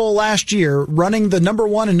Super Bowl last year running the number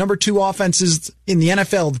 1 and number 2 offenses in the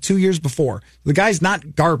NFL the 2 years before. The guy's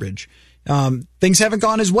not garbage. Things haven't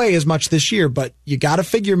gone his way as much this year, but you got to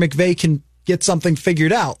figure McVay can get something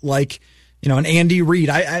figured out. Like, an Andy Reid.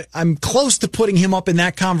 I'm close to putting him up in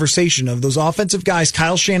that conversation of those offensive guys,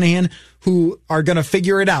 Kyle Shanahan, who are going to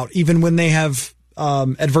figure it out even when they have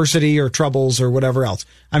adversity or troubles or whatever else.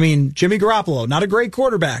 I mean, Jimmy Garoppolo, not a great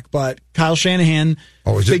quarterback, but Kyle Shanahan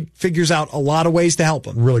figures out a lot of ways to help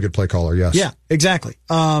him. Really good play caller, yes. Yeah, exactly.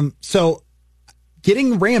 So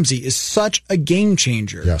getting Ramsey is such a game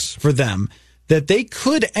changer for them that they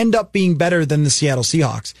could end up being better than the Seattle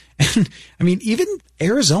Seahawks. And I mean, even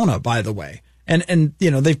Arizona, by the way, and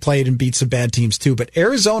they've played and beat some bad teams too, but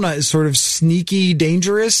Arizona is sort of sneaky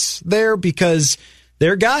dangerous there because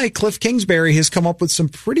their guy, Cliff Kingsbury, has come up with some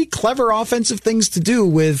pretty clever offensive things to do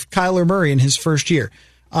with Kyler Murray in his first year.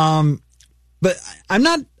 But I'm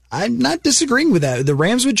not disagreeing with that. The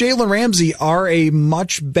Rams with Jalen Ramsey are a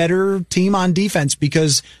much better team on defense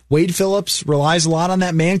because Wade Phillips relies a lot on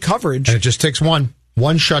that man coverage. And it just takes one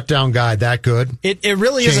shutdown guy that good. It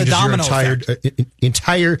really is a domino effect.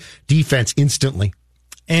 Entire defense instantly.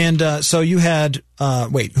 And so you had,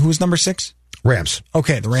 who was number 6? Rams.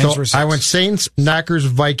 Okay, the Rams were 6. I went Saints, Packers,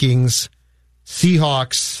 Vikings,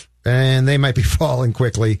 Seahawks, and they might be falling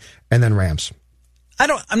quickly, and then Rams.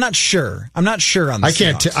 I'm not sure. I'm not sure on the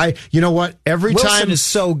Seahawks. You know what? Every Wilson time is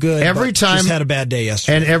so good. Every time just had a bad day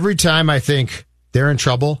yesterday. And every time I think they're in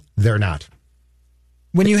trouble, they're not.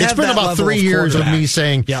 When you it's been about 3 years of me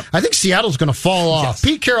saying, I think Seattle's going to fall off. Yes.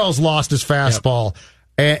 Pete Carroll's lost his fastball,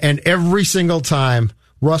 and every single time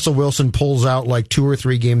Russell Wilson pulls out like 2 or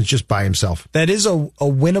 3 games just by himself. That is a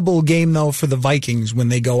winnable game, though, for the Vikings when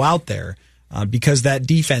they go out there because that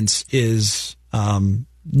defense is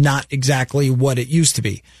not exactly what it used to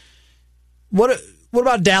be. What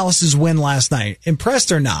about Dallas's win last night?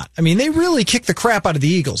 Impressed or not? I mean, they really kicked the crap out of the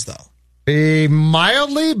Eagles, though.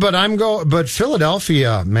 Mildly, but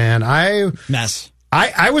Philadelphia, man, I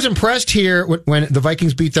was impressed here when the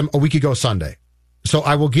Vikings beat them a week ago Sunday. So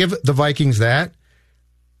I will give the Vikings that.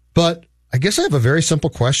 But I guess I have a very simple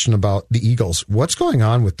question about the Eagles. What's going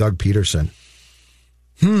on with Doug Peterson?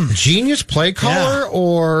 Genius play caller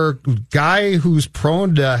or guy who's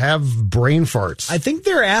prone to have brain farts? I think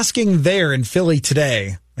they're asking there in Philly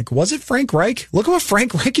today, like, was it Frank Reich? Look at what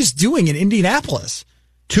Frank Reich is doing in Indianapolis.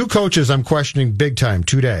 2 coaches I'm questioning big time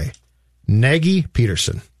today. Nagy,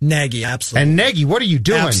 Peterson. Nagy, absolutely. And Nagy, what are you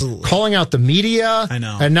doing? Absolutely. Calling out the media. I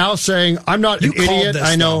know. And now saying, I'm not an idiot.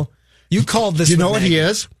 I know. You called this. You know what Nagy. he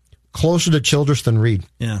is? Closer to Childress than Reed.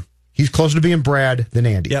 Yeah. He's closer to being Brad than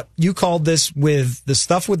Andy. Yep. You called this with the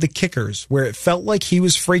stuff with the kickers where it felt like he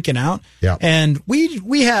was freaking out. Yeah. And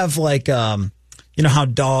we have like, you know how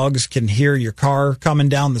dogs can hear your car coming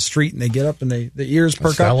down the street and they get up and the ears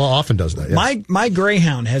perk up? Stella often does that. Yes. My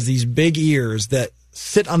Greyhound has these big ears that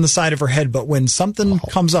sit on the side of her head, but when something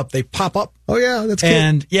comes up, they pop up. Oh, yeah, that's cool.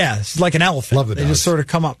 And yeah, it's like an elephant. Love the dogs. They just sort of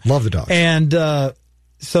come up. Love the dogs. And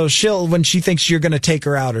so she'll, when she thinks you're going to take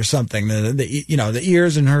her out or something, the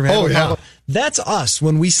ears in her head. Oh, yeah. That's us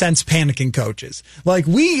when we sense panicking coaches. Like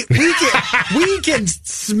we can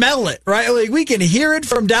smell it, right? Like we can hear it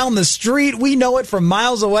from down the street. We know it from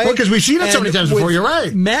miles away. Well, because we've seen it so many times before. You're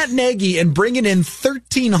right. Matt Nagy and bringing in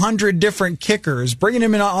 1,300 different kickers, bringing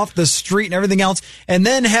him in off the street and everything else, and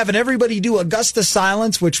then having everybody do Augusta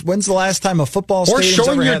silence. Which when's the last time a football stadium's or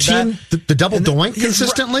showing ever your had team that? the double doink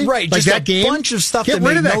consistently, right? Like Just that a game. bunch of stuff Get that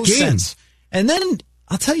rid made of that no game. sense. And then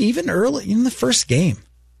I'll tell you, even early in the first game,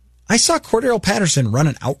 I saw Cordero Patterson run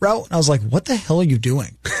an out route, and I was like, what the hell are you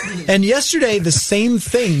doing? And yesterday, the same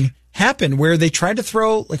thing happened where they tried to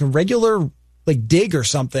throw like a regular like dig or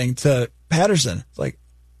something to Patterson. It's like,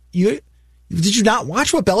 did you not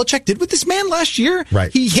watch what Belichick did with this man last year?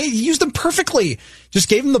 Right. He used him perfectly. Just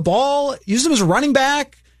gave him the ball, used him as a running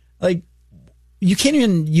back. Like, you can't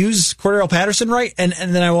even use Cordero Patterson right. And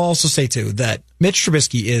then I will also say, too, that Mitch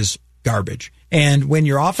Trubisky is garbage. And when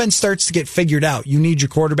your offense starts to get figured out, you need your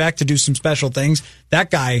quarterback to do some special things. That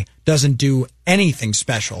guy doesn't do anything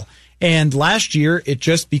special. And last year, it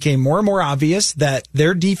just became more and more obvious that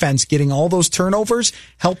their defense getting all those turnovers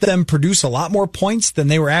helped them produce a lot more points than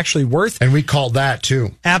they were actually worth. And we called that,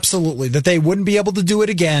 too. Absolutely. That they wouldn't be able to do it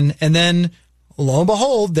again. And then, lo and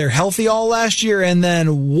behold, they're healthy all last year. And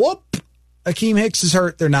then, whoop, Akeem Hicks is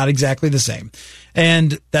hurt. They're not exactly the same.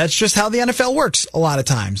 And that's just how the NFL works a lot of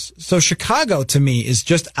times. So Chicago, to me, is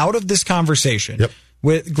just out of this conversation. Yep.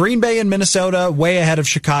 With Green Bay and Minnesota way ahead of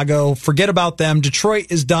Chicago. Forget about them. Detroit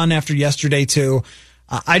is done after yesterday, too.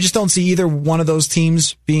 I just don't see either one of those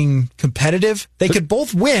teams being competitive. They could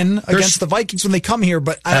both win against the Vikings when they come here,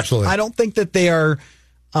 but I don't think that they are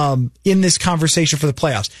in this conversation for the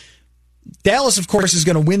playoffs. Dallas, of course, is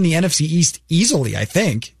going to win the NFC East easily, I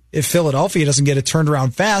think, if Philadelphia doesn't get it turned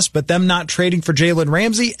around fast, but them not trading for Jalen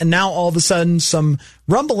Ramsey, and now all of a sudden some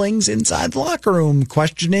rumblings inside the locker room,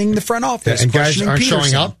 questioning the front office. And guys aren't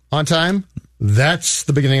Peterson. showing up on time. That's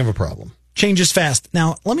the beginning of a problem. Changes fast.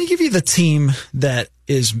 Now, let me give you the team that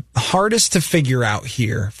is hardest to figure out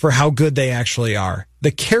here for how good they actually are.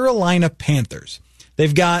 The Carolina Panthers.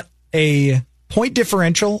 They've got a point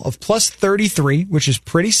differential of plus 33, which is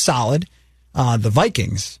pretty solid. The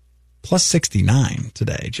Vikings, plus 69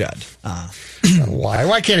 today, Judd. Why?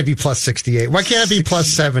 Why can't it be plus 68? Why can't it be plus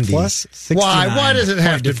 70? Plus 69. Why does it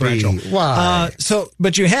have to be? Why?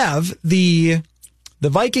 But you have the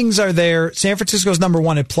Vikings are there. San Francisco's number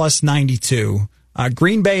 1 at plus 92.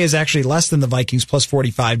 Green Bay is actually less than the Vikings, plus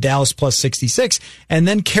 45, Dallas plus 66, and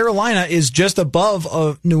then Carolina is just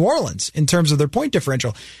above New Orleans in terms of their point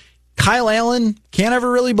differential. Kyle Allen, can't ever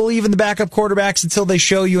really believe in the backup quarterbacks until they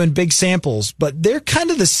show you in big samples, but they're kind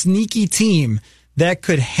of the sneaky team that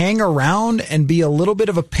could hang around and be a little bit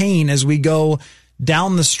of a pain as we go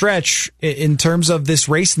down the stretch in terms of this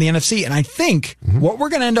race in the NFC. And I think what we're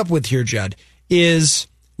going to end up with here, Judd, is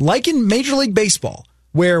like in Major League Baseball,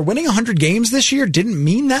 where winning 100 games this year didn't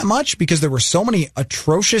mean that much because there were so many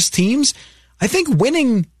atrocious teams. I think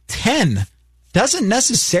winning 10 doesn't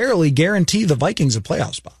necessarily guarantee the Vikings a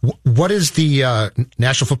playoff spot. What is the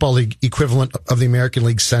National Football League equivalent of the American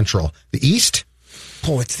League Central? The East?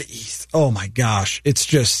 Oh, it's the East. Oh, my gosh. It's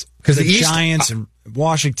just because the Giants and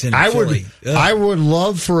Washington and Philly. I would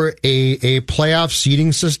love for a playoff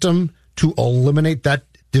seeding system to eliminate that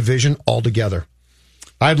division altogether.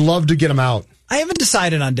 I'd love to get them out. I haven't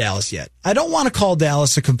decided on Dallas yet. I don't want to call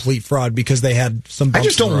Dallas a complete fraud because they had some bumps. I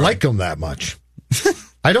just don't like them that much.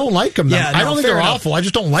 I don't like them. I don't think they're awful. I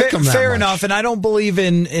just don't like them that much. Fair enough, and I don't believe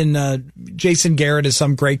in Jason Garrett as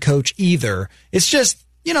some great coach either. It's just,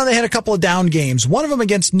 they had a couple of down games. One of them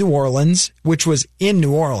against New Orleans, which was in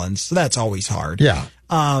New Orleans, so that's always hard. Yeah.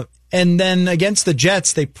 And then against the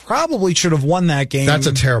Jets, they probably should have won that game. That's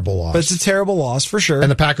a terrible loss. But it's a terrible loss for sure.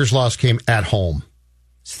 And the Packers' loss came at home.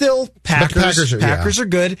 Still, Packers are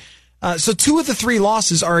good. So 2 of the 3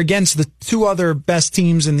 losses are against the 2 other best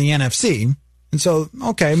teams in the NFC. And so,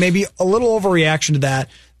 okay, maybe a little overreaction to that.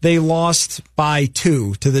 They lost by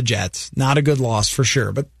 2 to the Jets. Not a good loss for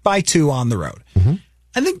sure, but by 2 on the road. Mm-hmm.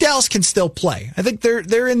 I think Dallas can still play. I think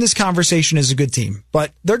they're in this conversation as a good team,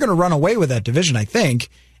 but they're going to run away with that division, I think.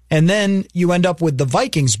 And then you end up with the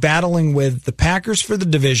Vikings battling with the Packers for the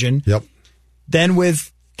division. Yep. Then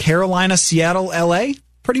with Carolina, Seattle, LA,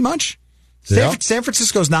 pretty much. San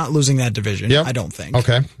Francisco's not losing that division, I don't think.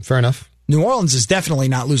 Okay, fair enough. New Orleans is definitely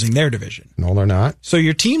not losing their division. No, they're not. So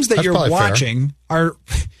your teams that you're watching are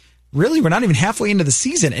really, we're not even halfway into the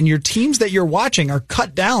season, and your teams that you're watching are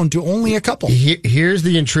cut down to only a couple. Here's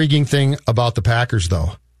the intriguing thing about the Packers,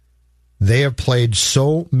 though. They have played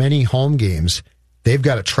so many home games, they've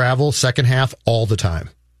got to travel second half all the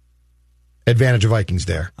time. Advantage of Vikings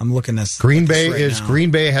there. I'm looking at Green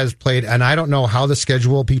Bay has played, and I don't know how the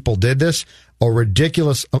schedule people did this, a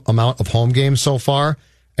ridiculous amount of home games so far,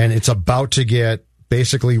 and it's about to get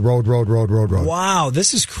basically road. Wow,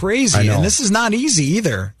 this is crazy. And this is not easy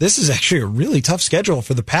either. This is actually a really tough schedule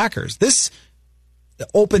for the Packers. This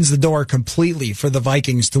opens the door completely for the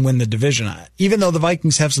Vikings to win the division, even though the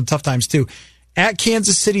Vikings have some tough times too. At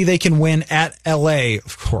Kansas City, they can win. At LA,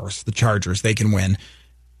 of course, the Chargers, they can win.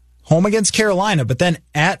 Home against Carolina, but then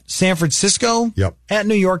at San Francisco, at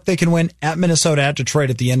New York, they can win. At Minnesota, at Detroit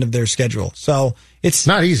at the end of their schedule. So it's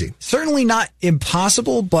not easy. Certainly not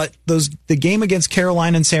impossible, but the game against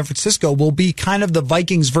Carolina and San Francisco will be kind of the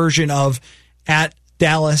Vikings version of at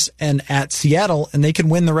Dallas and at Seattle, and they can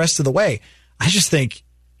win the rest of the way. I just think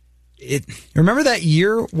remember that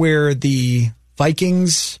year where the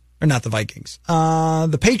Vikings, or not the Vikings,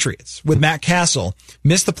 the Patriots with Matt Castle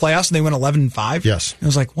missed the playoffs and they went 11-5? Yes. I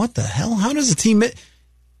was like, what the hell? How does a team...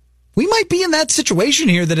 We might be in that situation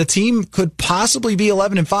here that a team could possibly be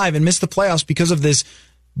 11-5 and miss the playoffs because of this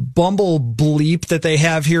bumble bleep that they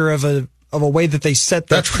have here of a way that they set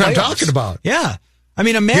the That's playoffs. what I'm talking about. Yeah. I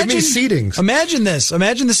mean, imagine... Give me seedings. Imagine this.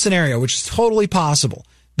 Imagine this scenario, which is totally possible.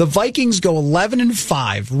 The Vikings go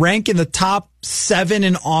 11-5, rank in the top 7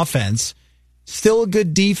 in offense. Still a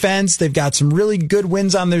good defense. They've got some really good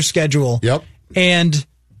wins on their schedule. Yep. And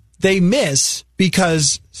they miss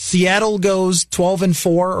because Seattle goes 12-4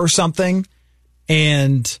 or something,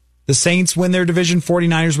 and the Saints win their division,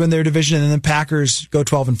 49ers win their division, and then the Packers go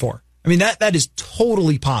 12-4. I mean, that is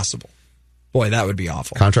totally possible. Boy, that would be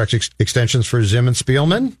awful. Contract extensions for Zim and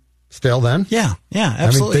Spielman still then? Yeah,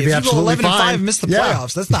 absolutely. They'd be absolutely if you go 11-5 fine. and miss the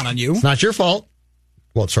playoffs, that's not on you. It's not your fault.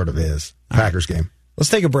 Well, it sort of is. Packers game. Let's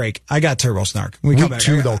take a break. I got Turbo Snark. Week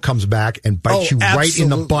 2, though, comes back and bites you right in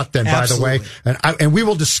the butt then, by the way. And we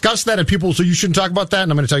will discuss that, and people will say you shouldn't talk about that,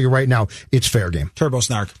 and I'm going to tell you right now, it's fair game. Turbo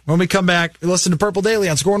Snark. When we come back, listen to Purple Daily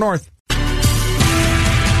on Score North.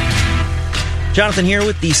 Jonathan here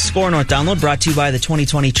with the Score North download, brought to you by the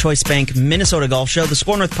 2020 Choice Bank Minnesota Golf Show. The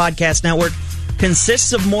Score North Podcast Network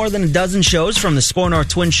consists of more than a dozen shows, from the Score North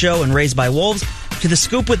Twin Show and Raised by Wolves to the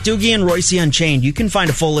Scoop with Doogie and Royce Unchained. You can find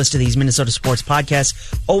a full list of these Minnesota sports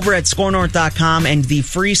podcasts over at scorenorth.com and the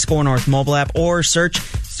free Score North mobile app, or search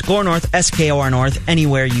Score North, SKOR North,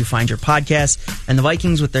 anywhere you find your podcast. And the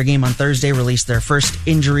Vikings, with their game on Thursday, released their first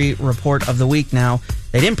injury report of the week. Now,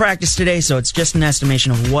 they didn't practice today, so it's just an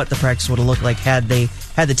estimation of what the practice would have looked like had the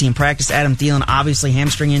team practice. Adam Thielen, obviously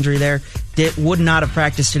hamstring injury there, would not have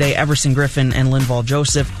practiced today. Everson Griffin and Linval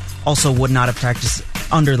Joseph also would not have practiced.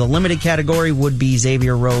 Under the limited category would be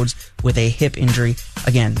Xavier Rhodes with a hip injury.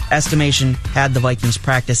 Again, estimation had the Vikings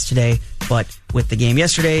practice today, but with the game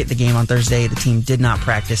yesterday, the game on Thursday, the team did not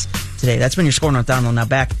practice today. That's been your Score North Download. Now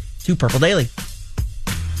back to Purple Daily.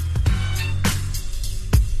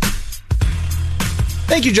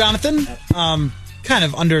 Thank you, Jonathan. Kind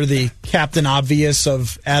of under the captain obvious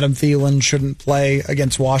of Adam Thielen shouldn't play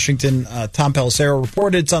against Washington. Tom Pelissero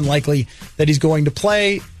reported it's unlikely that he's going to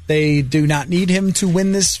play. They do not need him to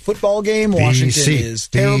win this football game. Washington is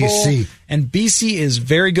terrible, and BC is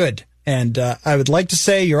very good. And I would like to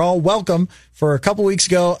say you're all welcome. For a couple weeks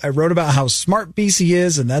ago, I wrote about how smart BC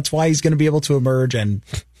is, and that's why he's going to be able to emerge. And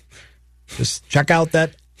just check out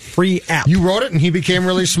that free app. You wrote it, and he became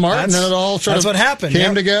really smart, and then it all that's what happened.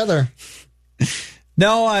 Came together.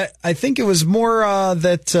 No, I think it was more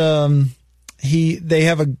that they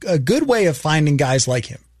have a good way of finding guys like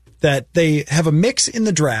him. That they have a mix in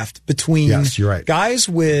the draft between guys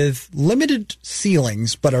with limited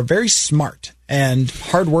ceilings but are very smart and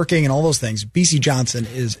hardworking and all those things. BC Johnson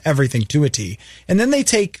is everything to a T. And then they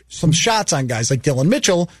take some shots on guys like Dylan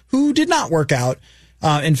Mitchell, who did not work out.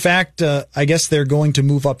 In fact, I guess they're going to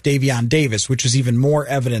move up Davion Davis, which is even more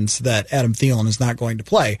evidence that Adam Thielen is not going to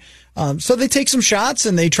play. So they take some shots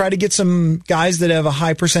and they try to get some guys that have a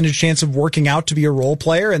high percentage chance of working out to be a role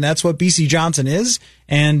player, and that's what BC Johnson is.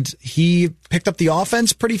 And he picked up the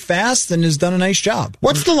offense pretty fast and has done a nice job.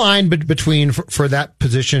 What's the line between, for that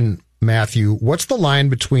position, Matthew, what's the line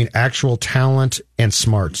between actual talent and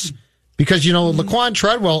smarts? Because, Laquan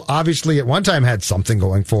Treadwell obviously at one time had something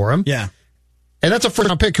going for him. Yeah. And that's a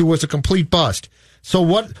first-round pick who was a complete bust. So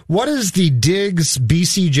what is the Diggs,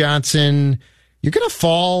 BC Johnson? You're going to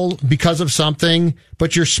fall because of something,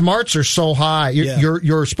 but your smarts are so high.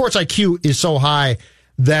 Your sports IQ is so high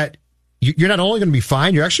that you're not only going to be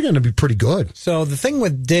fine, you're actually going to be pretty good. So the thing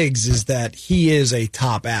with Diggs is that he is a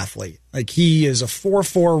top athlete. Like, he is a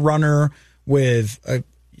 4.4 runner with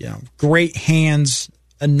great hands.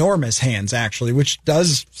 Enormous hands, actually, which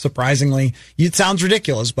does, surprisingly, it sounds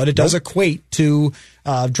ridiculous, but it does equate to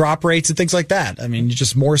drop rates and things like that. I mean,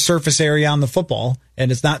 just more surface area on the football,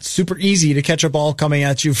 and it's not super easy to catch a ball coming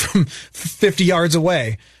at you from 50 yards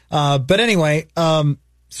away. But anyway,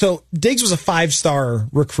 so Diggs was a 5-star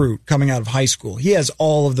recruit coming out of high school. He has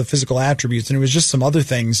all of the physical attributes, and it was just some other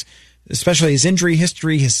things, especially his injury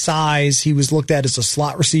history, his size. He was looked at as a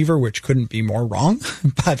slot receiver, which couldn't be more wrong,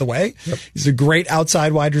 by the way. Yep. He's a great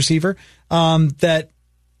outside wide receiver that,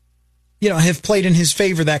 have played in his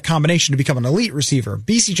favor, that combination to become an elite receiver.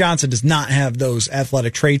 BC Johnson does not have those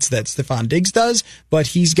athletic traits that Stephon Diggs does, but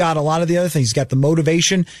he's got a lot of the other things. He's got the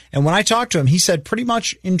motivation. And when I talked to him, he said pretty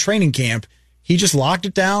much in training camp, he just locked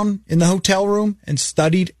it down in the hotel room and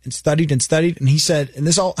studied and studied and studied. And he said, and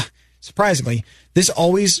this all... surprisingly, this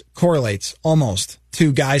always correlates almost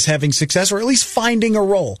to guys having success or at least finding a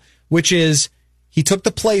role, which is he took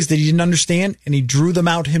the plays that he didn't understand and he drew them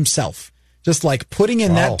out himself. Just like putting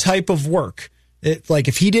in that type of work. Like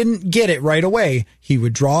if he didn't get it right away, he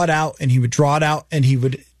would draw it out and he would draw it out and he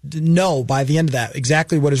would know by the end of that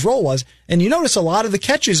exactly what his role was. And you notice a lot of the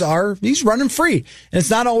catches are he's running free. And it's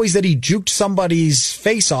not always that he juked somebody's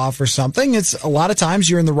face off or something. It's a lot of times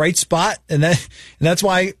you're in the right spot, and that's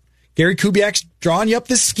why Gary Kubiak's drawing you up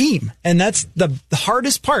this scheme. And that's the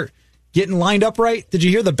hardest part, getting lined up right. Did you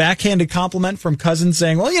hear the backhanded compliment from Cousins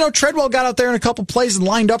saying, well, Treadwell got out there in a couple plays and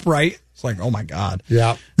lined up right? It's like, oh, my God.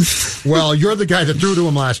 Yeah. Well, you're the guy that threw to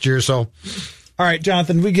him last year, so. All right,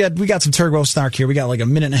 Jonathan, we got some Turbo Snark here. We got like a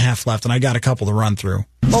minute and a half left, and I got a couple to run through.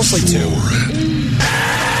 Mostly 2.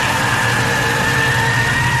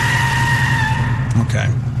 Okay,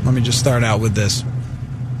 let me just start out with this.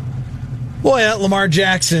 Boy, that Lamar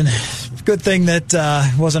Jackson, good thing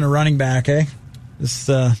that wasn't a running back, eh?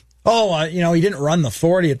 He didn't run the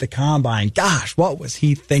 40 at the combine. Gosh, what was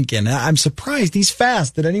he thinking? I'm surprised he's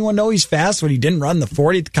fast. Did anyone know he's fast when he didn't run the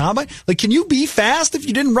 40 at the combine? Like, can you be fast if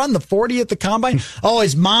you didn't run the 40 at the combine? Oh,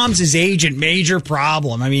 his mom's his agent. Major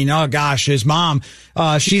problem. I mean, oh gosh, his mom,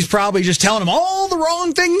 she's probably just telling him all the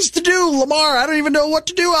wrong things to do. Lamar, I don't even know what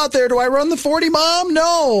to do out there. Do I run the 40, Mom?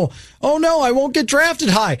 No. Oh no, I won't get drafted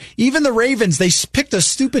high. Even the Ravens, they picked a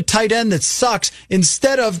stupid tight end that sucks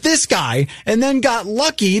instead of this guy, and then got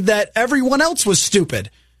lucky that everyone else was stupid.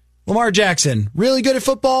 Lamar Jackson, really good at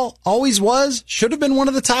football, always was, should have been one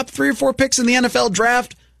of the top 3 or 4 picks in the NFL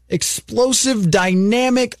draft. explosive,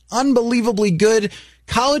 dynamic, unbelievably good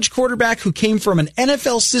college quarterback who came from an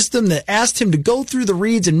NFL system that asked him to go through the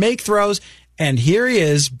reads and make throws. And here he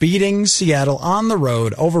is beating Seattle on the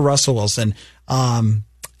road over Russell Wilson.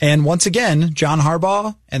 And once again, John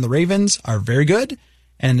Harbaugh and the Ravens are very good,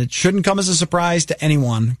 and it shouldn't come as a surprise to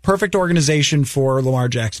anyone. Perfect organization for Lamar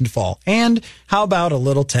Jackson to fall. And how about a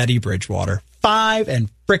little Teddy Bridgewater? 5-0.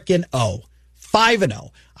 5-0.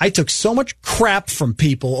 I took so much crap from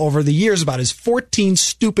people over the years about his 14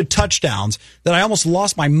 stupid touchdowns that I almost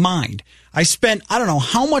lost my mind. I spent, I don't know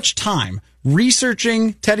how much time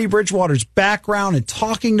researching Teddy Bridgewater's background and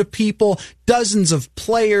talking to people, dozens of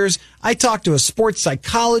players. I talked to a sports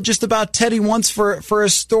psychologist about Teddy once for a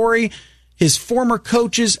story. His former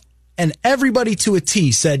coaches and everybody to a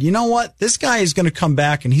T said, you know what? This guy is going to come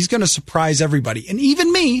back and he's going to surprise everybody. And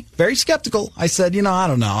even me, very skeptical, I said, I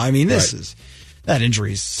don't know. I mean, that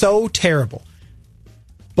injury is so terrible.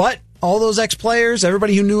 But all those ex-players,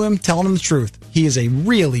 everybody who knew him, telling him the truth. He is a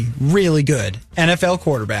really, really good NFL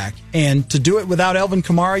quarterback. And to do it without Alvin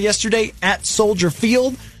Kamara yesterday at Soldier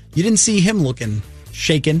Field, you didn't see him looking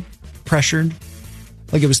shaken, pressured,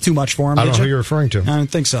 like it was too much for him. I don't know who you're referring to. I don't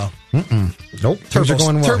think so. Nope. Things are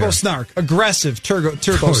going well Turbo here. Snark. Aggressive Turbo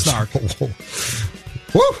Snark.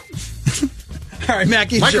 Woo! All right,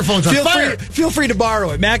 Mackie and Microphone's on fire. Feel free to borrow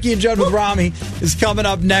it. Mackie and Judd with Rami is coming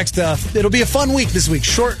up next. It'll be a fun week this week.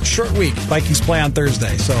 Short week. Vikings play on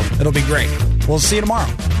Thursday, so it'll be great. We'll see you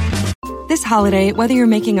tomorrow. This holiday, whether you're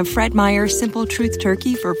making a Fred Meyer Simple Truth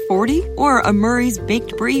Turkey for 40 or a Murray's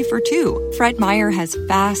Baked Brie for 2, Fred Meyer has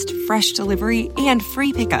fast, fresh delivery and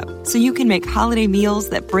free pickup, so you can make holiday meals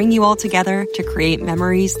that bring you all together to create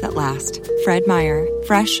memories that last. Fred Meyer,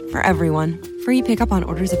 fresh for everyone. Free pickup on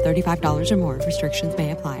orders of $35 or more. Restrictions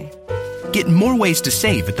may apply. Get more ways to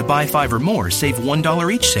save at the Buy 5 or More Save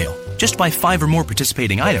 $1 each sale. Just buy 5 or more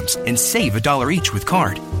participating items and save $1 each with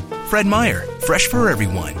card. Fred Meyer, fresh for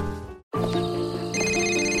everyone.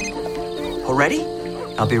 Ready?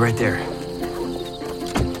 I'll be right there.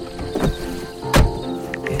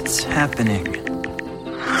 It's happening.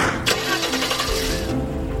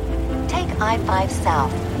 Take I-5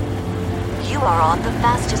 south. You are on the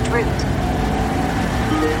fastest route.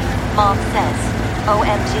 Mom says,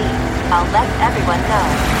 OMG, I'll let everyone know.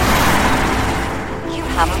 You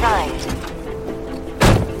have arrived.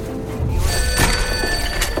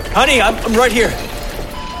 Honey, I'm right here.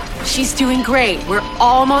 She's doing great. We're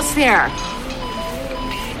almost there.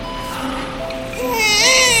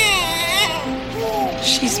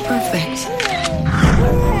 She's perfect.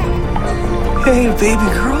 Hey, baby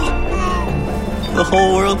girl. The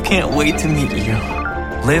whole world can't wait to meet you.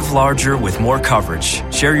 Live larger with more coverage.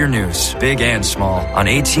 Share your news, big and small, on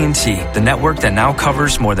AT&T, the network that now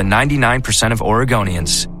covers more than 99% of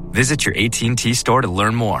Oregonians. Visit your AT&T store to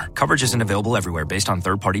learn more. Coverage isn't available everywhere based on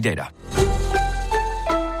third-party data.